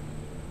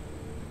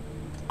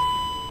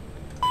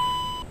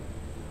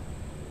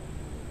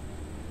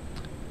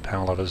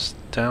 Power levers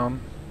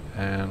down,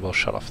 and we'll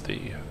shut off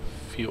the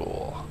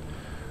fuel.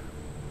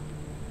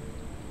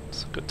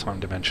 It's a good time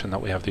to mention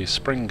that we have these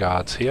spring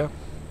guards here.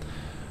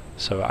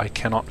 So I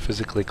cannot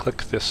physically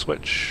click this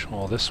switch,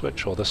 or this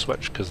switch, or this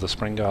switch, because the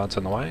spring guard's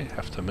in the way.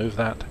 Have to move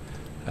that,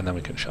 and then we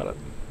can shut it.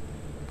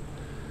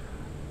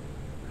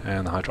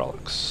 And the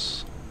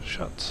hydraulics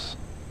shuts.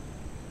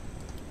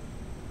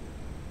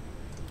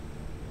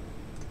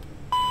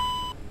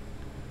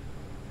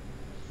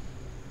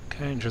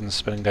 Okay, engines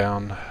spinning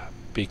down,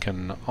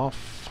 beacon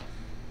off.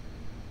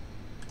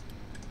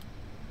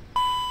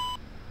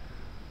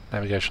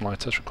 Navigation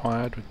lights as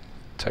required, we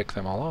take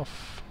them all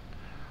off.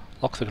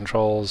 Lock the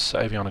controls,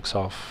 avionics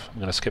off. I'm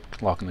going to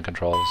skip locking the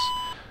controls.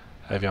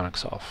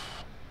 Avionics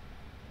off.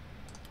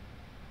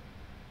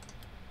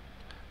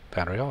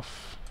 Battery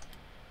off.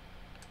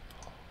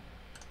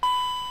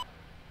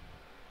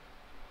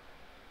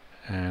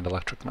 And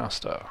electric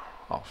master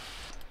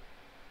off.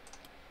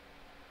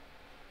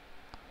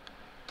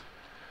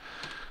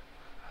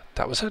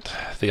 That was it.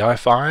 The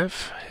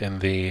I-5 in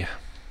the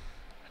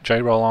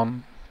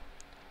JRollon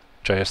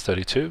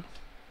JS32,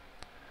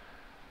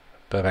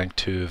 Burbank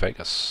to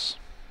Vegas.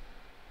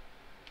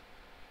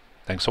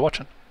 Thanks for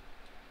watching.